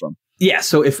that come from? Yeah.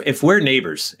 So if we're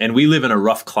neighbors and we live in a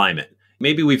rough climate,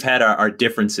 maybe we've had our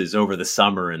differences over the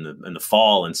summer and the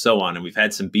fall and so on, and we've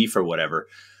had some beef or whatever.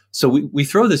 So we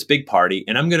throw this big party,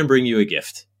 and I'm going to bring you a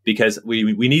gift because we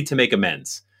need to make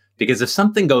amends. Because if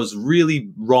something goes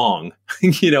really wrong,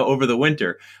 over the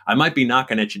winter, I might be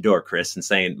knocking at your door, Chris, and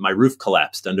saying, my roof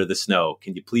collapsed under the snow.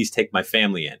 Can you please take my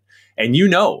family in? And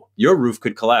your roof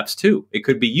could collapse too. It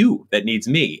could be you that needs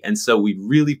me. And so we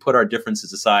really put our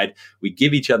differences aside. We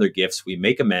give each other gifts. We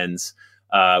make amends.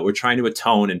 We're trying to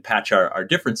atone and patch our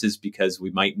differences because we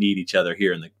might need each other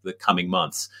here in the coming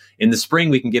months. In the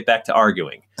spring, we can get back to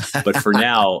arguing. But for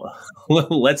now,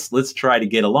 let's try to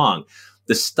get along.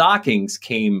 The stockings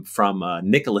came from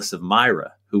Nicholas of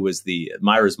Myra, who was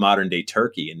Myra's modern day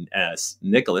Turkey. And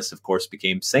Nicholas, of course,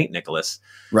 became Saint Nicholas.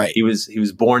 Right. He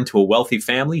was born to a wealthy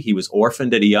family. He was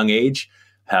orphaned at a young age,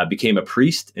 became a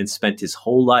priest, and spent his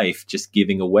whole life just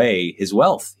giving away his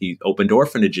wealth. He opened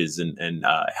orphanages and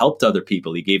helped other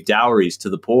people. He gave dowries to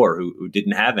the poor who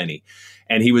didn't have any.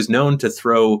 And he was known to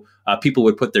throw, people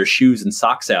would put their shoes and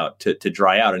socks out to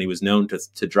dry out. And he was known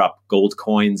to drop gold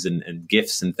coins and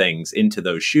gifts and things into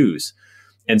those shoes.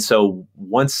 And so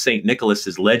once St.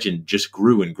 Nicholas's legend just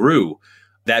grew and grew,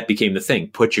 that became the thing.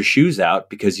 Put your shoes out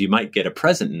because you might get a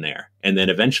present in there. And then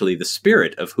eventually the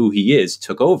spirit of who he is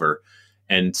took over.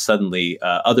 And suddenly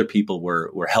other people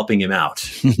were helping him out,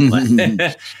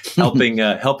 helping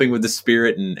with the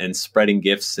spirit and spreading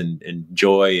gifts and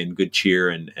joy and good cheer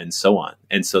and so on.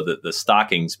 And so the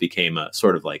stockings became a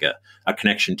sort of like a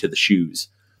connection to the shoes.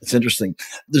 It's interesting.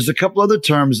 There's a couple other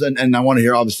terms, and I want to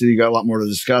hear, obviously, you got a lot more to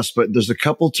discuss, but there's a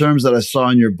couple terms that I saw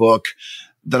in your book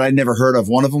that I never heard of.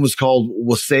 One of them was called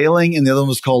wassailing, and the other one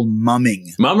was called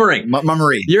mumming.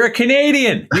 Mummery. You're a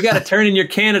Canadian. You got to turn in your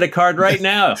Canada card right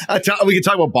now. We can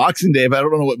talk about Boxing Day, but I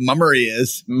don't know what mummery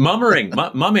is. Mumming.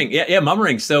 Yeah,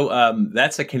 mummering. So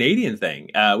that's a Canadian thing,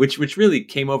 which really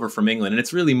came over from England, and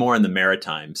it's really more in the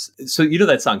Maritimes. So you know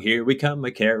that song, Here We Come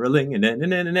a Caroling,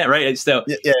 and right? So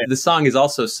the song is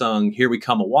also sung, Here We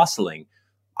Come a Wassailing.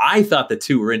 I thought the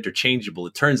two were interchangeable.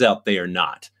 It turns out they are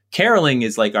not. Caroling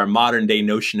is like our modern day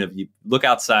notion of you look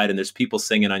outside and there's people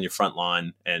singing on your front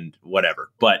lawn and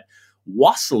whatever. But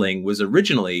wassailing was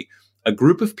originally a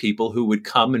group of people who would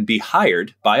come and be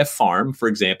hired by a farm, for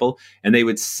example, and they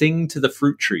would sing to the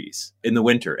fruit trees in the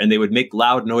winter, and they would make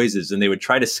loud noises, and they would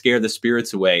try to scare the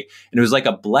spirits away. And it was like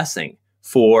a blessing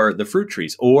for the fruit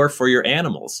trees or for your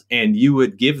animals. And you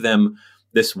would give them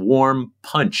this warm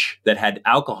punch that had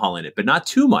alcohol in it, but not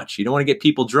too much. You don't want to get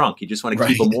people drunk. You just want to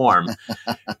keep them warm.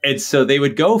 And so they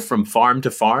would go from farm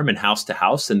to farm and house to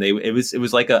house. And it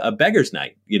was like a beggar's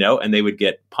night, and they would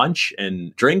get punch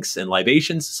and drinks and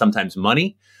libations, sometimes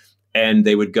money. And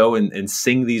they would go and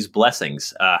sing these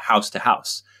blessings, house to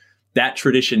house. That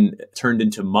tradition turned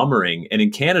into mummering. And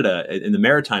in Canada, in the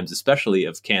Maritimes, especially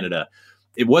of Canada,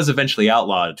 it was eventually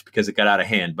outlawed because it got out of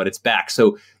hand, but it's back.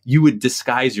 So you would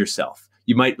disguise yourself.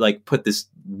 You might put this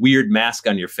weird mask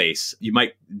on your face. You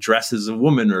might dress as a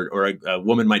woman or a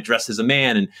woman might dress as a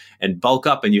man and bulk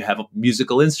up, and you have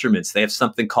musical instruments. They have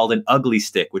something called an ugly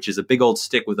stick, which is a big old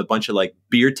stick with a bunch of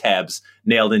beer tabs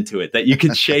nailed into it that you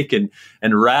can shake and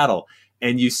rattle.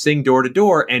 And you sing door to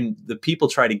door, and the people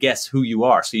try to guess who you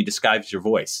are. So you disguise your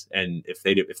voice. And if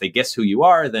they guess who you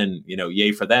are, then,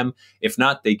 yay for them. If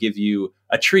not, they give you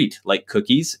a treat like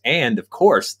cookies. And of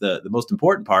course, the most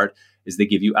important part is they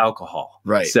give you alcohol.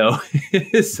 Right. So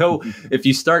if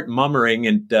you start mummering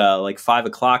at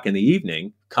 5:00 in the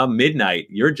evening, come midnight,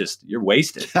 you're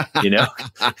wasted,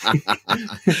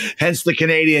 Hence the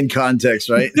Canadian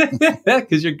context, right?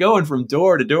 Because you're going from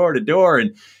door to door to door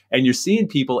and you're seeing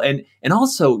people. And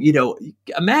also,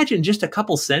 imagine just a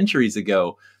couple centuries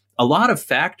ago, a lot of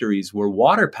factories were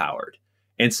water powered.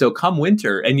 And so come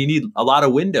winter, and you need a lot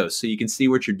of windows so you can see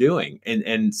what you're doing.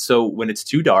 And so when it's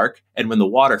too dark and when the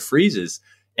water freezes,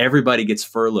 everybody gets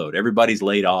furloughed. Everybody's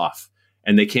laid off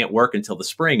and they can't work until the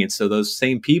spring. And so those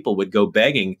same people would go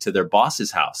begging to their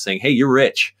boss's house saying, hey, you're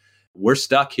rich. We're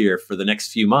stuck here for the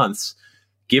next few months.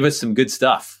 Give us some good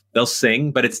stuff. They'll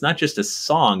sing, but it's not just a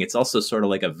song. It's also sort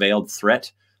of like a veiled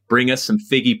threat. Bring us some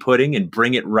figgy pudding and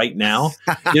bring it right now.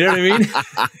 You know what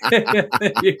I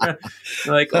mean?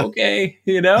 Like, okay,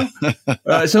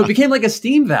 So it became like a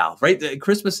steam valve, right?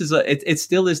 Christmas is it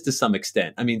still is to some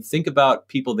extent. I mean, think about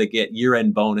people that get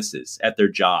year-end bonuses at their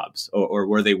jobs or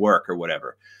where they work or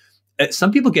whatever.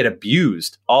 Some people get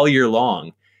abused all year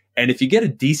long. And if you get a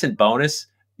decent bonus,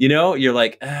 you're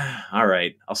like, all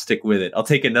right, I'll stick with it. I'll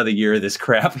take another year of this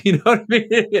crap. You know what I mean?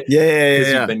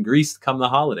 Yeah. You've been greased come the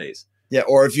holidays. Yeah,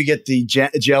 or if you get the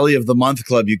Jelly of the Month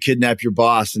Club, you kidnap your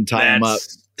boss and tie him up.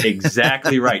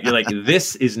 Exactly right. You're like,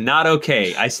 this is not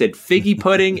okay. I said figgy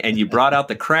pudding and you brought out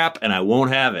the crap and I won't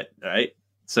have it. All right.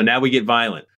 So now we get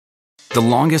violent. The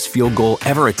longest field goal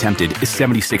ever attempted is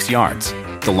 76 yards.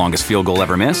 The longest field goal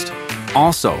ever missed?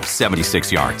 Also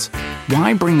 76 yards.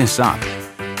 Why bring this up?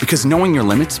 Because knowing your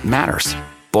limits matters,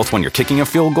 both when you're kicking a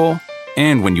field goal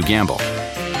and when you gamble.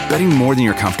 Betting more than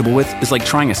you're comfortable with is like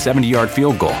trying a 70-yard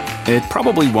field goal. It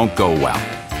probably won't go well.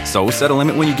 So set a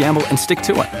limit when you gamble and stick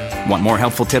to it. Want more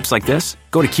helpful tips like this?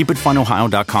 Go to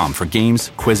keepitfunohio.com for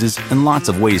games, quizzes, and lots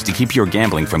of ways to keep your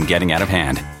gambling from getting out of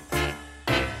hand.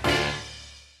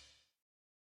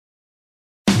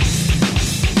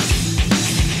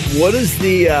 What is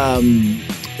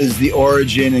the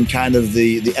origin and kind of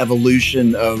the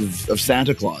evolution of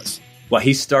Santa Claus? Well,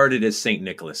 he started as St.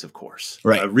 Nicholas, of course.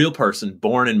 Right. A real person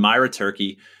born in Myra,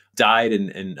 Turkey, died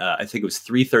in I think it was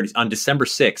 330 on December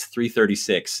 6th,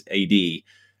 336 AD.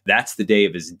 That's the day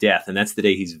of his death, and that's the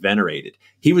day he's venerated.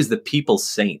 He was the people's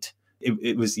saint.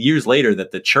 It was years later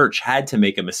that the church had to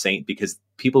make him a saint because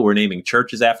people were naming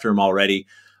churches after him already.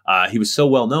 He was so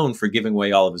well known for giving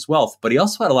away all of his wealth, but he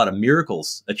also had a lot of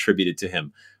miracles attributed to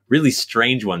him, really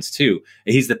strange ones too.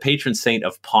 He's the patron saint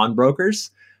of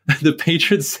pawnbrokers, the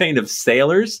patron saint of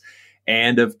sailors,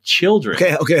 and of children.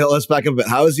 Okay, let's back up a bit.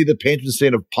 How is he the patron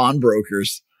saint of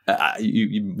pawnbrokers?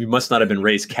 You must not have been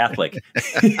raised Catholic.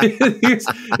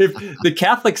 If the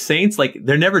Catholic saints, like,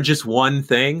 they're never just one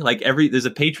thing. Like there's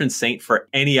a patron saint for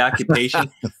any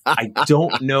occupation. I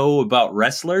don't know about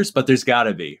wrestlers, but there's got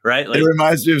to be, right? Like, it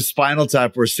reminds me of Spinal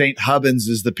Tap, where Saint Hubbins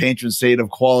is the patron saint of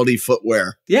quality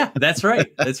footwear. Yeah, that's right.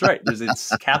 That's right.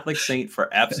 It's Catholic saint for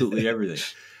absolutely everything.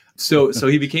 So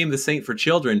he became the saint for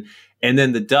children. And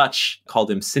then the Dutch called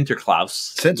him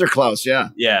Sinterklaas. Sinterklaas, yeah.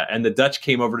 Yeah, and the Dutch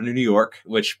came over to New York,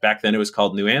 which back then it was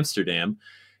called New Amsterdam,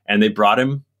 and they brought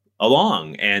him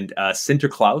along. And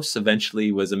Sinterklaas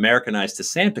eventually was Americanized to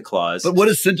Santa Claus. But what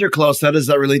is Sinterklaas? How does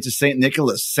that relate to St.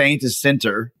 Nicholas? Saint is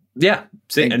Sinter. Yeah,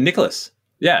 Saint Nicholas.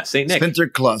 Yeah, Saint Nick.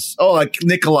 Sinterklaas. Oh, like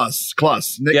Nicholas.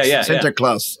 Klaus.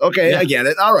 Sinterklaas. Yeah. Okay, yeah. I get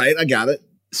it. All right, I got it.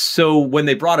 So when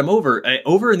they brought him over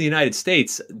in the United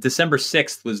States, December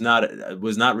 6th was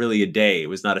not really a day. It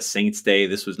was not a saint's day.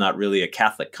 This was not really a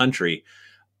Catholic country.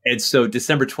 And so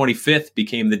December 25th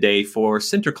became the day for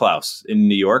Sinterklaas in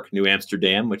New York, New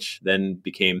Amsterdam, which then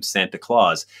became Santa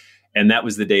Claus. And that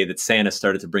was the day that Santa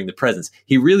started to bring the presents.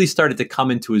 He really started to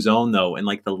come into his own, though, in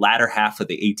like the latter half of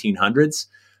the 1800s.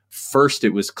 First,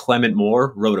 it was Clement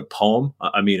Moore wrote a poem.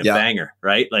 Banger,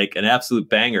 right? Like an absolute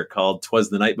banger called "'Twas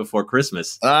the Night Before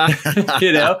Christmas."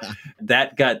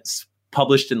 That got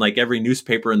published in like every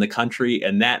newspaper in the country,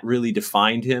 and that really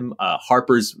defined him.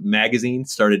 Harper's Magazine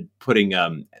started putting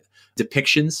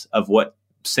depictions of what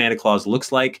Santa Claus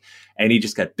looks like, and he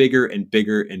just got bigger and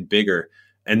bigger and bigger.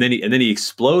 And then he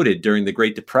exploded during the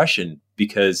Great Depression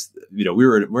because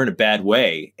we're in a bad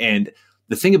way. And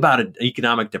the thing about an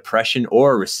economic depression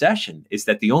or a recession is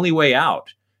that the only way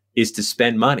out is to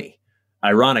spend money,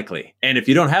 ironically. And if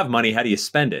you don't have money, how do you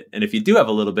spend it? And if you do have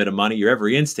a little bit of money, your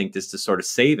every instinct is to sort of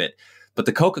save it. But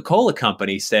the Coca-Cola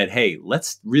company said, hey,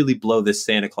 let's really blow this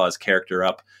Santa Claus character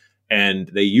up. And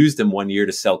they used him one year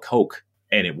to sell Coke,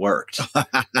 and it worked.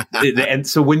 And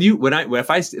so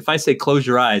if I say close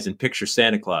your eyes and picture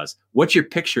Santa Claus, what you're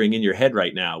picturing in your head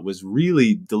right now was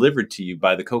really delivered to you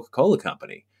by the Coca-Cola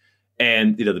company.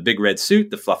 And, the big red suit,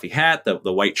 the fluffy hat,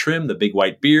 the white trim, the big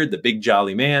white beard, the big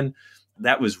jolly man,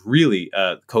 that was really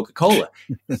Coca-Cola.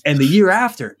 And the year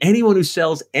after, anyone who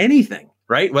sells anything,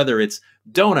 right, whether it's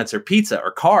donuts or pizza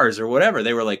or cars or whatever,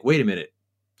 they were like, wait a minute,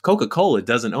 Coca-Cola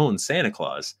doesn't own Santa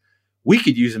Claus. We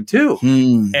could use him too.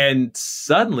 And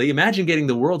suddenly, imagine getting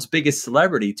the world's biggest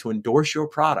celebrity to endorse your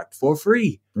product for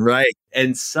free. Right.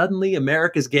 And suddenly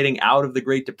America's getting out of the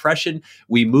Great Depression.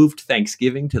 We moved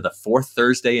Thanksgiving to the fourth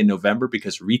Thursday in November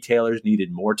because retailers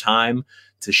needed more time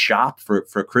to shop for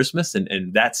Christmas.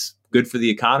 And that's good for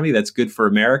the economy. That's good for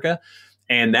America.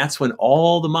 And that's when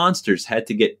all the monsters had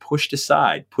to get pushed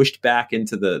aside, pushed back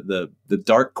into the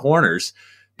dark corners,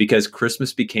 because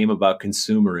Christmas became about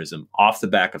consumerism, off the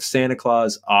back of Santa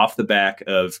Claus, off the back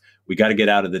of we got to get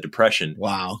out of the Depression.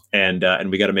 Wow. And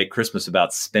we got to make Christmas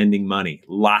about spending money,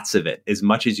 lots of it, as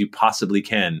much as you possibly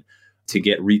can to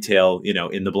get retail,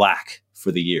 in the black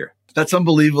for the year. That's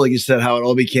unbelievable. Like you said, how it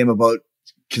all became about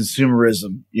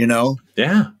consumerism,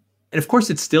 Yeah. And of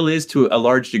course it still is to a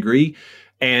large degree.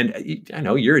 And I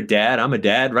know you're a dad. I'm a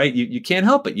dad, right? You can't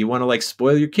help it. You want to like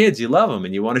spoil your kids. You love them,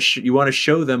 and you want to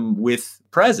show them with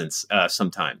presents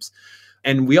sometimes.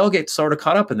 And we all get sort of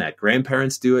caught up in that.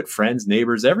 Grandparents do it, friends,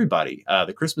 neighbors, everybody.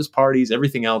 The Christmas parties,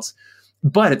 everything else.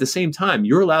 But at the same time,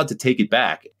 you're allowed to take it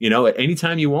back, at any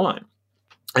time you want.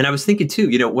 And I was thinking too,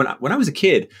 when I was a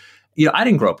kid, I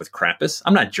didn't grow up with Krampus.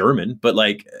 I'm not German, but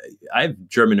like I have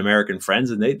German American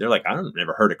friends and they're like, I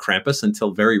never heard of Krampus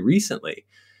until very recently.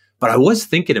 But I was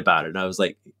thinking about it and I was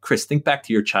like, Chris, think back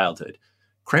to your childhood.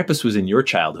 Krampus was in your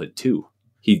childhood too.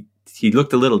 He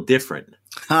looked a little different.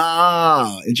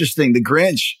 Ah, interesting. The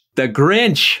Grinch. Wow.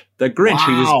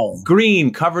 He was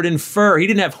green, covered in fur. He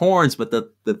didn't have horns, but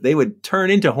they would turn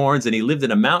into horns, and he lived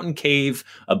in a mountain cave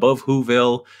above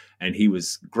Whoville, and he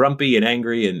was grumpy and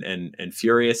angry and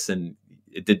furious. And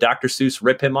did Dr. Seuss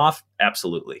rip him off?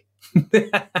 Absolutely.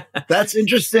 That's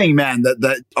interesting, man,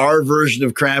 that our version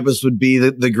of Krampus would be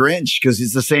the Grinch, because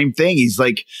it's the same thing. He's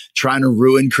like trying to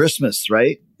ruin Christmas,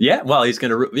 right? Yeah, well, he's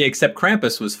going to, except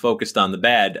Krampus was focused on the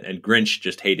bad and Grinch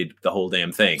just hated the whole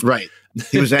damn thing. Right.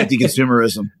 He was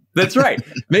anti-consumerism. That's right.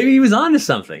 Maybe he was onto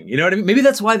something. You know what I mean? Maybe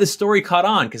that's why the story caught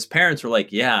on, because parents were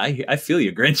like, yeah, I feel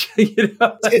you, Grinch.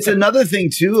 It's another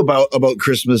thing too about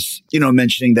Christmas,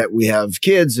 mentioning that we have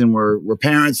kids and we're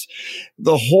parents.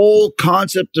 The whole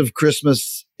concept of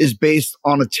Christmas is based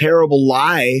on a terrible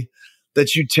lie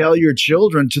that you tell your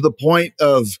children, to the point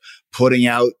of putting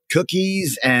out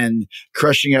cookies and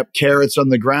crushing up carrots on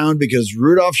the ground because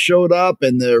Rudolph showed up,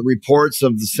 and the reports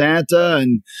of the Santa,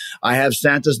 and I have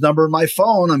Santa's number in my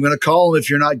phone. I'm going to call him if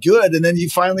you're not good. And then you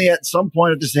finally at some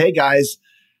point have to say, hey guys,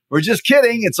 we're just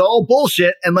kidding. It's all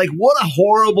bullshit. And like, what a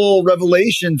horrible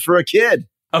revelation for a kid.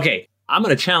 Okay. I'm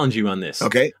going to challenge you on this.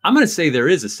 Okay. I'm going to say there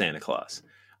is a Santa Claus.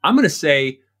 I'm going to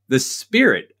say the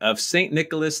spirit of St.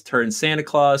 Nicholas turned Santa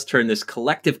Claus, turned this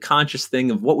collective conscious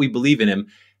thing of what we believe in him,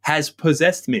 has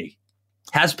possessed me,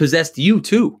 has possessed you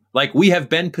too. Like, we have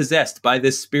been possessed by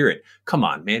this spirit. Come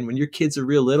on, man. When your kids are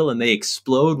real little and they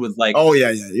explode with like, oh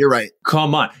yeah, you're right.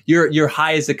 Come on. You're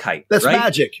high as a kite. That's right?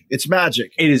 magic. It's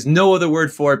magic. It is no other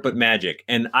word for it but magic.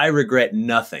 And I regret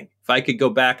nothing. If I could go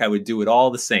back, I would do it all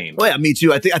the same. Well, yeah, me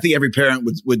too. I think every parent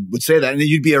would say that. And then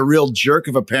you'd be a real jerk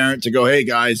of a parent to go, hey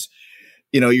guys,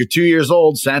 you're 2 years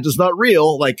old. Santa's not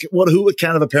real. Like, who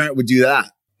kind of a parent would do that?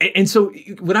 And so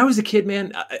when I was a kid,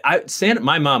 man, Santa,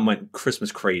 my mom went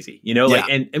Christmas crazy, Yeah.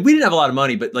 and we didn't have a lot of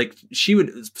money, but like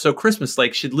Christmas,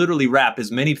 like, she'd literally wrap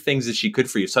as many things as she could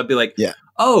for you. So I'd be like, yeah,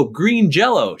 oh, green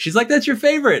Jello. She's like, that's your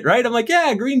favorite, right? I'm like,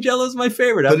 yeah, green Jello is my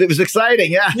favorite. But it was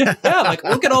exciting. Yeah. Yeah. Like,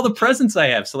 look at all the presents I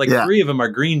have. So like 3 of them are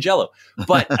green Jello.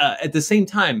 But at the same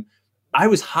time, I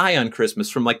was high on Christmas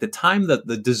from like the time that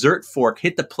the dessert fork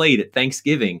hit the plate at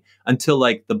Thanksgiving until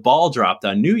like the ball dropped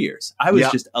on New Year's. I was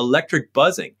just electric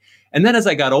buzzing. And then as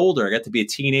I got older, I got to be a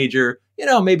teenager,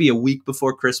 maybe a week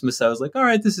before Christmas, I was like, all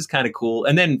right, this is kind of cool.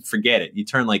 And then forget it. You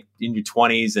turn like in your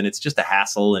 20s and it's just a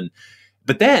hassle.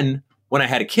 But then when I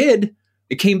had a kid,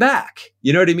 it came back.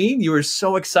 You know what I mean? You were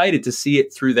so excited to see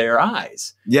it through their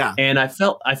eyes. Yeah. And I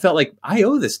felt like I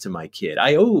owe this to my kid.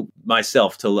 I owe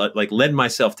myself to lend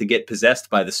myself to get possessed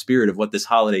by the spirit of what this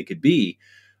holiday could be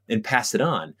and pass it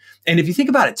on. And if you think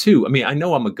about it too, I mean, I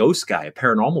know I'm a ghost guy, a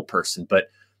paranormal person, but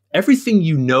everything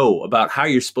you know about how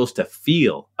you're supposed to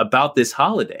feel about this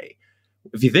holiday,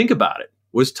 if you think about it,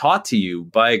 was taught to you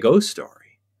by a ghost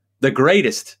story, the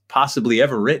greatest possibly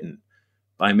ever written,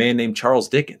 by a man named Charles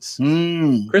Dickens.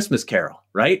 Christmas Carol,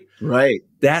 right? Right.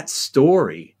 That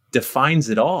story defines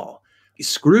it all.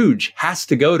 Scrooge has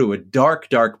to go to a dark,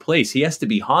 dark place. He has to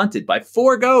be haunted by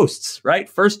 4 ghosts, right?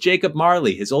 First, Jacob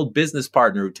Marley, his old business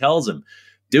partner, who tells him,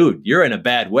 dude, you're in a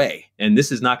bad way, and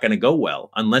this is not going to go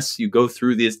well unless you go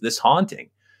through this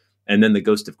haunting. And then the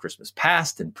ghost of Christmas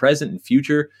past and present and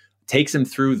future takes him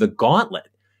through the gauntlet.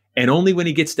 And only when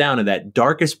he gets down to that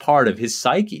darkest part of his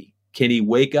psyche can he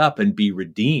wake up and be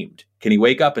redeemed. Can he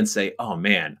wake up and say, oh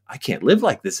man, I can't live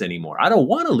like this anymore. I don't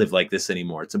want to live like this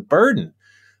anymore. It's a burden.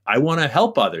 I want to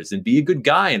help others and be a good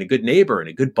guy and a good neighbor and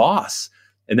a good boss.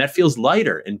 And that feels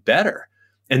lighter and better.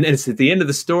 And then it's at the end of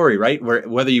the story, right? Where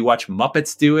whether you watch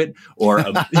Muppets do it or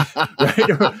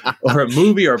right? or a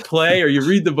movie or a play, or you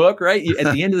read the book, right?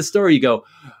 At the end of the story, you go,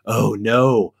 oh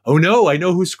no, I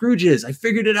know who Scrooge is. I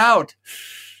figured it out.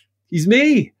 He's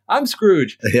me. I'm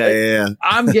Scrooge. Yeah.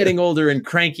 I'm getting older and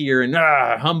crankier and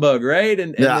humbug, right?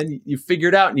 And then you figure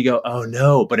it out and you go, oh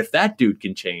no. But if that dude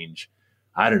can change,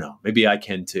 I don't know. Maybe I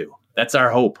can too. That's our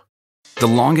hope. The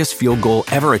longest field goal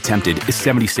ever attempted is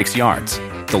 76 yards.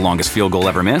 The longest field goal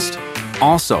ever missed?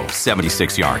 Also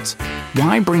 76 yards.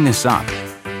 Why bring this up?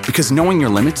 Because knowing your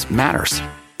limits matters,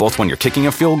 both when you're kicking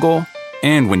a field goal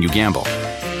and when you gamble.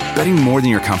 Betting more than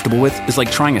you're comfortable with is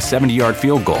like trying a 70-yard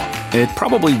field goal. It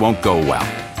probably won't go well.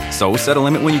 So set a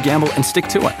limit when you gamble and stick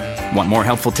to it. Want more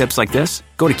helpfull tips like this?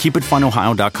 Go to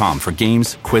keepitfunohio.com for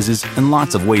games, quizzes, and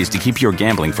lots of ways to keep your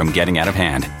gambling from getting out of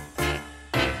hand.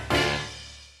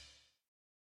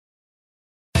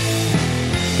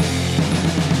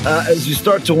 As we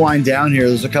start to wind down here,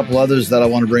 there's a couple others that I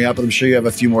want to bring up, and I'm sure you have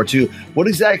a few more too. What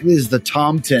exactly is the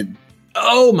Tomton?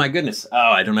 Oh my goodness. Oh,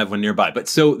 I don't have one nearby. But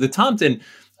so the Tomton,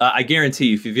 I guarantee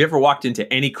you, if you've ever walked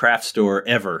into any craft store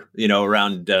ever,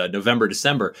 around November,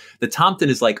 December, the Tomton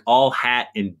is like all hat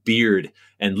and beard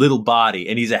and little body.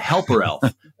 And he's a helper elf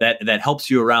that helps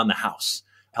you around the house,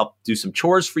 help do some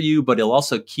chores for you, but he'll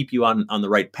also keep you on the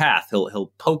right path.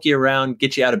 He'll poke you around,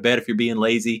 get you out of bed if you're being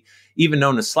lazy, even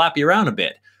known to slap you around a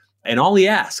bit. And all he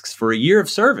asks for a year of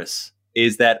service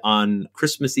is that on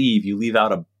Christmas Eve, you leave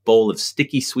out a bowl of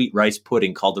sticky sweet rice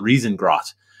pudding called the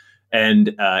Riesengrot.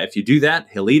 And if you do that,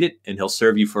 he'll eat it and he'll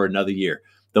serve you for another year.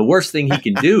 The worst thing he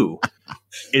can do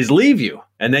is leave you,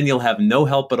 and then you'll have no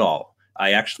help at all.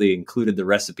 I actually included the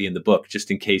recipe in the book just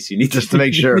in case you need just to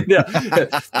make sure.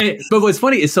 But what's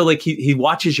funny is, so like he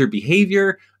watches your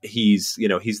behavior. He's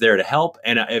there to help.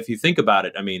 And if you think about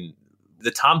it, I mean,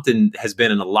 the Tomton has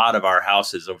been in a lot of our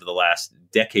houses over the last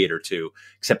decade or two,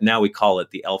 except now we call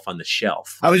it the elf on the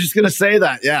shelf. I was just going to say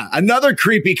that. Yeah. Another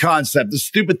creepy concept. The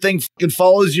stupid thing fucking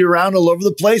follows you around all over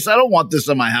the place. I don't want this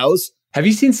in my house. Have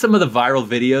you seen some of the viral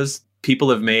videos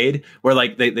people have made where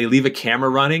like they leave a camera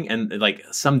running and like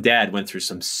some dad went through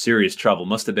some serious trouble,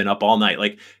 must have been up all night.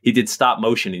 Like he did stop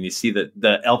motion and you see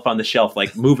the elf on the shelf,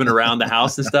 like moving around the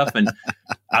house and stuff. And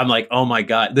I'm like, oh my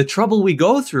God, the trouble we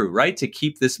go through, right? To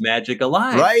keep this magic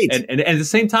alive. Right. And at the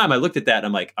same time, I looked at that and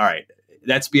I'm like, all right,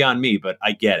 that's beyond me, but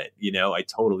I get it. I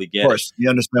totally get it. Of course, you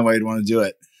understand why you'd want to do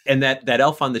it. And that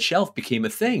elf on the shelf became a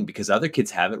thing because other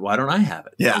kids have it. Why don't I have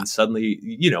it? Yeah. And suddenly,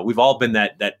 we've all been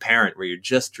that parent where you're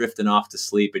just drifting off to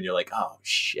sleep and you're like, oh,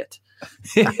 shit.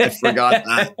 I forgot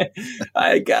that.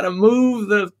 I got to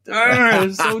move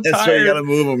I'm so tired. That's right. You got to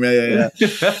move them.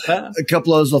 Yeah. A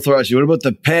couple others I'll throw at you. What about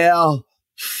the Père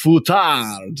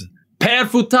Foutard? Père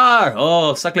Foutard.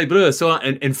 Oh, sacré bleu. So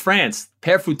in France,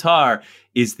 Père Foutard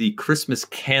is the Christmas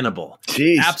cannibal.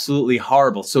 Jeez. Absolutely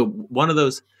horrible. So one of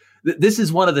those... This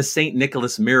is one of the St.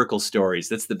 Nicholas miracle stories.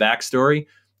 That's the backstory.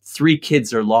 3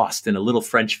 kids are lost in a little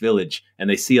French village and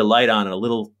they see a light on in a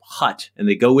little hut and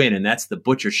they go in and that's the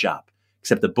butcher shop.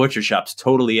 Except the butcher shop's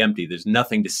totally empty. There's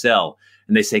nothing to sell.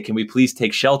 And they say, can we please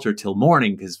take shelter till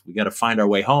morning because we got to find our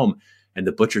way home? And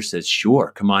the butcher says,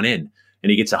 sure, come on in.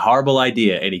 And he gets a horrible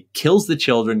idea and he kills the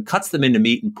children, cuts them into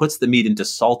meat and puts the meat into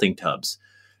salting tubs.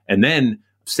 And then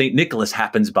St. Nicholas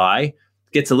happens by,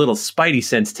 gets a little spidey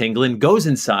sense tingling, goes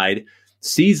inside,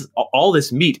 sees all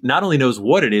this meat, not only knows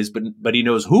what it is, but he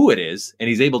knows who it is, and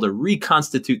he's able to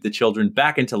reconstitute the children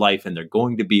back into life, and they're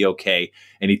going to be okay.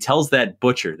 And he tells that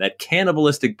butcher, that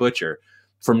cannibalistic butcher,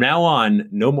 from now on,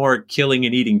 no more killing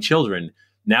and eating children.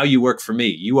 Now you work for me.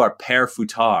 You are Père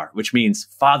Foutard, which means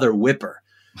father whipper.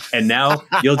 And now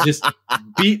you'll just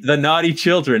beat the naughty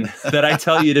children that I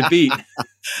tell you to beat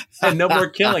and no more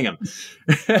killing them.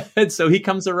 And so he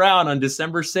comes around on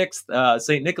December 6th,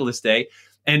 St. Nicholas Day.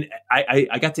 And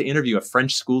I got to interview a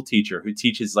French school teacher who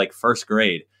teaches like first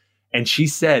grade. And she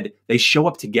said they show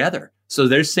up together. So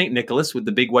there's St. Nicholas with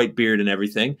the big white beard and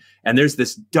everything. And there's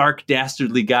this dark,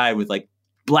 dastardly guy with like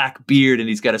black beard and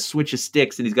he's got a switch of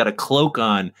sticks and he's got a cloak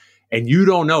on. And you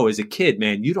don't know, as a kid,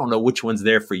 man, you don't know which one's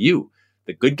there for you.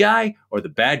 The good guy or the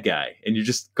bad guy. And you're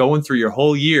just going through your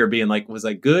whole year being like, was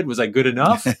I good? Was I good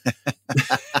enough?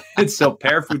 And so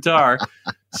Père Foutard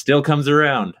still comes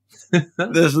around.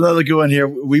 There's another good one here.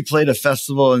 We played a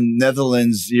festival in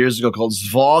Netherlands years ago called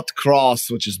Zwart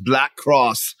Cross, which is Black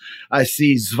Cross. I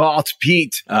see Zwart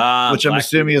Piet, which I'm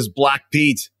assuming is Black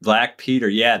Pete. Black Peter,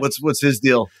 yeah. What's his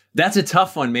deal? That's a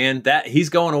tough one, man. That he's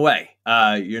going away.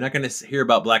 You're not going to hear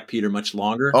about Black Peter much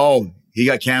longer. Oh, he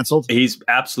got canceled? He's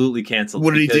absolutely canceled.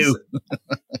 What did he do?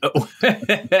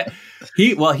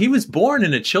 He was born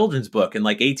in a children's book in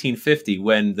like 1850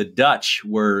 when the Dutch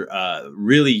were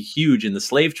really huge in the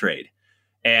slave trade.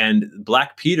 And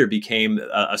Black Peter became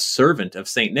a servant of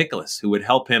St. Nicholas who would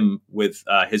help him with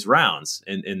his rounds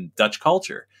in Dutch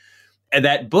culture. And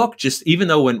that book, just even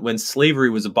though when slavery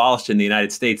was abolished in the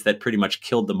United States, that pretty much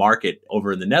killed the market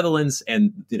over in the Netherlands,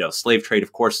 and slave trade,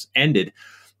 of course, ended.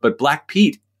 But Black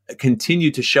Pete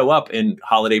continued to show up in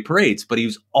holiday parades, but he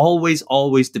was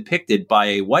always depicted by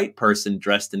a white person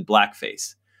dressed in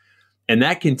blackface. And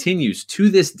that continues to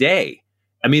this day.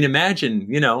 I mean, imagine,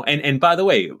 and by the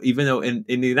way, even though in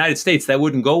the United States, that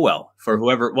wouldn't go well for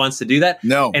whoever wants to do that.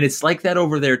 No. And it's like that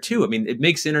over there too. I mean, it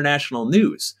makes international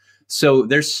news. So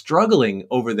they're struggling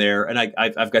over there. And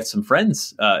I've got some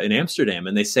friends in Amsterdam,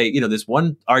 and they say, there's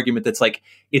one argument that's like,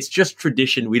 it's just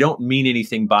tradition. We don't mean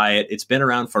anything by it. It's been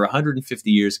around for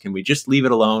 150 years. Can we just leave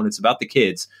it alone? It's about the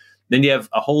kids. Then you have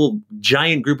a whole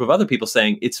giant group of other people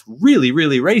saying it's really,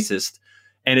 really racist.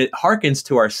 And it harkens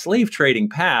to our slave trading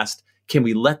past. can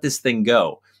we let this thing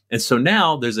go? And so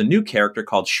now there's a new character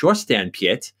called Shorstand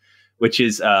Piet, which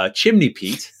is Chimney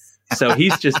Pete. So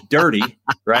he's just dirty,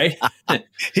 right?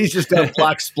 He's just got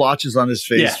black splotches on his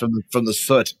face from the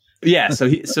soot. Yeah,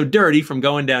 so dirty from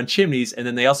going down chimneys, and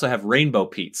then they also have rainbow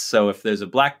Pete's. So if there's a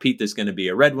black Pete, there's going to be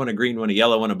a red one, a green one, a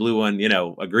yellow one, a blue one,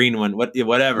 a green one,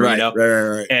 whatever,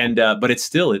 Right. And but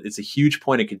it's a huge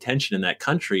point of contention in that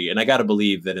country, and I got to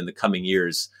believe that in the coming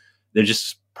years, they're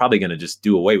just probably going to just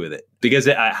do away with it because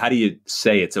how do you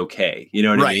say it's okay? You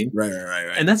know what I mean? Right.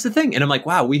 And that's the thing. And I'm like,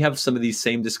 wow, we have some of these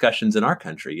same discussions in our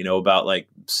country, about like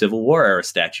Civil War era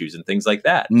statues and things like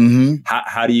that. Mm-hmm.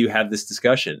 How do you have this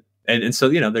discussion? And so,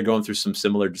 they're going through some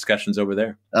similar discussions over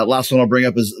there. Last one I'll bring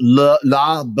up is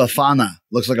La Befana.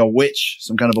 Looks like a witch,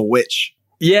 some kind of a witch.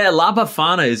 Yeah, La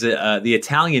Befana is the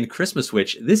Italian Christmas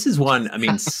witch. This is one,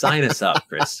 sign us up,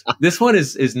 Chris. This one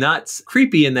is not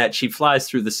creepy in that she flies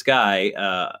through the sky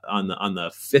on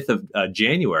the 5th of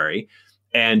January,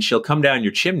 and she'll come down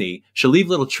your chimney. She'll leave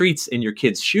little treats in your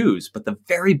kids' shoes. But the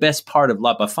very best part of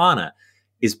La Befana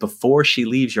is before she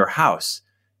leaves your house,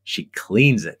 she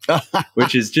cleans it,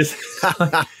 which is just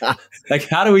like,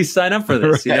 how do we sign up for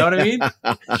this? You know what I mean?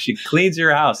 She cleans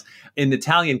your house. In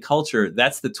Italian culture,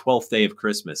 that's the 12th day of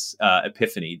Christmas,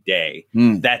 Epiphany Day.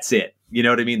 That's it. You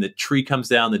know what I mean? The tree comes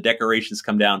down, the decorations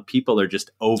come down. People are just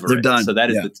over They're it. done. So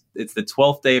that is it's the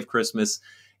 12th day of Christmas.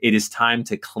 It is time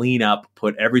to clean up,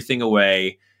 put everything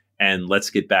away, and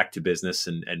let's get back to business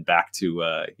and back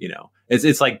to,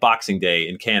 it's like Boxing Day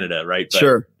in Canada, right? But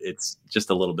sure. It's just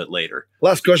a little bit later.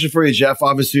 Last question for you, Jeff.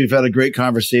 Obviously, we've had a great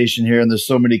conversation here, and there's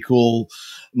so many cool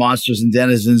monsters and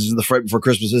denizens in the Fright Before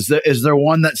Christmas. Is there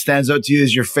one that stands out to you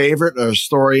as your favorite, or a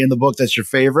story in the book that's your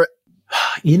favorite?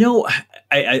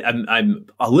 I'm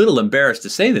a little embarrassed to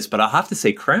say this, but I'll have to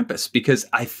say Krampus, because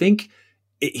I think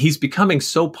he's becoming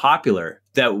so popular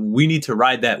that we need to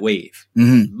ride that wave.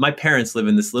 Mm-hmm. My parents live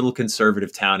in this little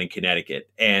conservative town in Connecticut,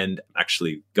 and I'm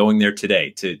actually going there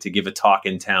today to give a talk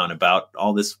in town about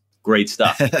all this great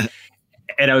stuff.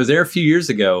 And I was there a few years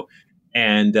ago,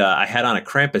 and I had on a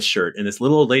Krampus shirt, and this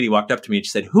little old lady walked up to me and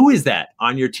she said, "Who is that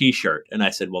on your t-shirt?" And I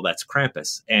said, "Well, that's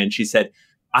Krampus." And she said,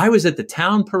 "I was at the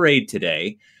town parade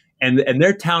today." And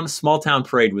their small town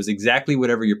parade was exactly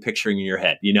whatever you're picturing in your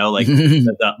head, like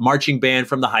the marching band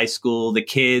from the high school, the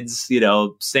kids,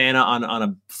 Santa on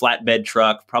a flatbed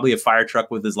truck, probably a fire truck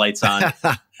with his lights on.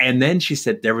 And then she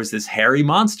said there was this hairy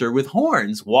monster with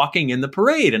horns walking in the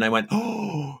parade. And I went,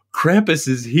 "Oh, Krampus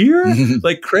is here?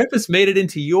 Like Krampus made it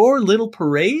into your little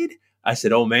parade?" I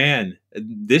said, "Oh man,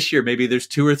 this year maybe there's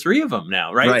 2 or 3 of them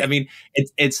now, right?" I mean,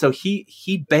 and so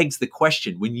he begs the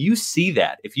question: when you see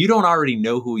that, if you don't already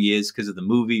know who he is because of the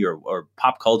movie or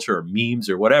pop culture or memes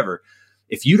or whatever,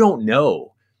 if you don't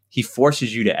know, he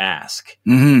forces you to ask.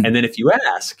 Mm-hmm. And then if you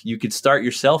ask, you could start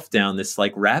yourself down this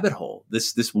like rabbit hole,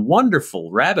 this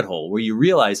wonderful rabbit hole where you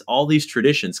realize all these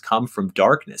traditions come from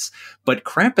darkness. But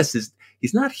Krampus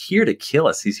he's not here to kill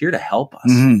us. He's here to help us.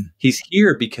 Mm-hmm. He's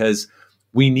here because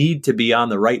we need to be on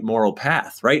the right moral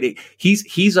path, right?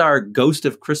 He's our ghost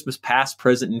of Christmas past,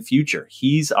 present, and future.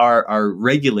 He's our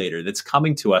regulator that's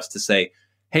coming to us to say,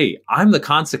 "Hey, I'm the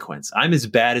consequence. I'm as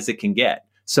bad as it can get.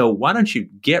 So why don't you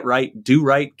get right, do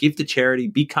right, give to charity,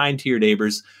 be kind to your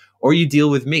neighbors, or you deal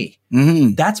with me."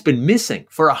 Mm-hmm. That's been missing.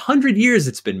 For 100 years,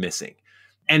 it's been missing.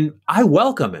 And I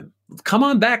welcome him. Come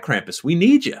on back, Krampus. We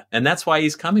need you. And that's why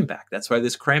he's coming back. That's why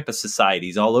this Krampus society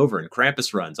is all over, and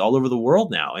Krampus runs all over the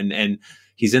world now. And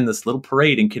he's in this little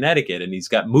parade in Connecticut, and he's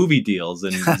got movie deals,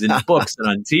 and he's in books and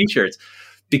on t-shirts,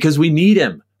 because we need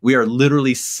him. We are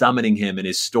literally summoning him and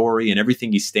his story and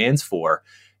everything he stands for.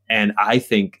 And I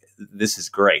think this is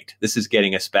great. This is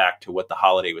getting us back to what the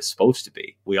holiday was supposed to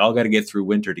be. We all got to get through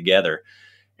winter together.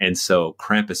 And so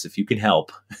Krampus, if you can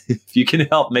help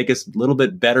make us a little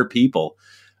bit better people,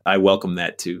 I welcome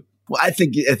that too. Well, I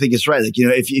think it's right. Like,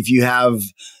 if you have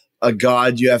a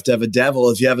god, you have to have a devil.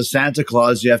 If you have a Santa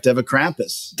Claus, you have to have a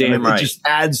Krampus. Damn right. It just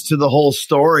adds to the whole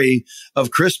story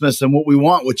of Christmas and what we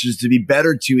want, which is to be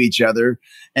better to each other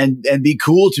and be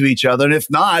cool to each other. And if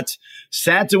not,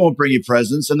 Santa won't bring you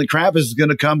presents, and the Krampus is going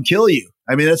to come kill you.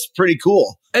 I mean, that's pretty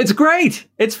cool. It's great.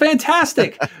 It's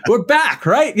fantastic. We're back,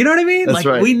 right? You know what I mean? That's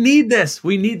right. We need this.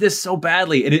 We need this so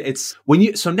badly. And it's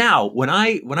so now when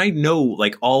I know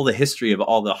like all the history of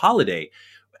all the holiday,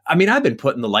 I mean, I've been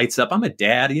putting the lights up. I'm a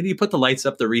dad. You put the lights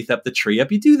up, the wreath up, the tree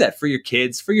up. You do that for your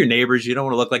kids, for your neighbors. You don't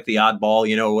want to look like the oddball,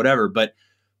 or whatever. But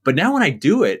But now when I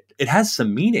do it, it has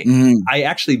some meaning. I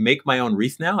actually make my own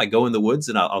wreath now. I go in the woods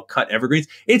and I'll cut evergreens.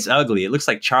 It's ugly. It looks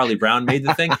like Charlie Brown made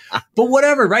the thing, but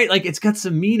whatever, right? Like it's got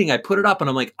some meaning. I put it up and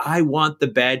I'm like, I want the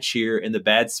bad cheer and the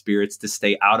bad spirits to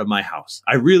stay out of my house.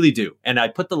 I really do. And I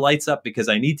put the lights up because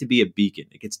I need to be a beacon.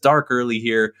 It gets dark early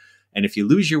here. And if you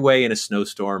lose your way in a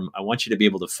snowstorm, I want you to be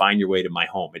able to find your way to my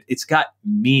home. It's got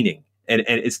meaning. And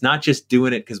it's not just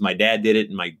doing it because my dad did it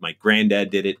and my granddad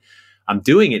did it. I'm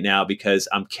doing it now because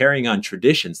I'm carrying on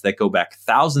traditions that go back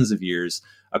thousands of years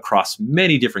across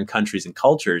many different countries and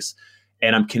cultures.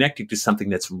 And I'm connecting to something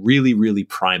that's really, really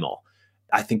primal.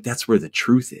 I think that's where the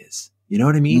truth is. You know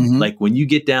what I mean? Like when you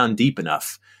get down deep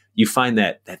enough, you find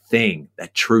that thing,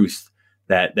 that truth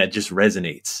that just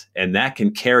resonates, and that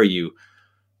can carry you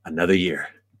another year.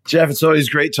 Jeff, it's always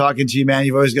great talking to you, man.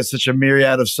 You've always got such a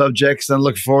myriad of subjects, and I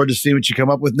look forward to seeing what you come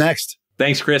up with next.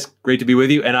 Thanks, Chris. Great to be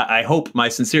with you. And I hope, my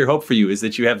sincere hope for you is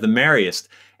that you have the merriest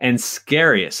and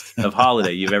scariest of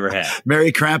holiday you've ever had.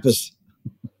 Merry Krampus.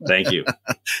 Thank you.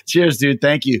 Cheers, dude.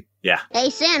 Thank you. Yeah.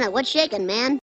 Hey, Santa, what's shaking, man?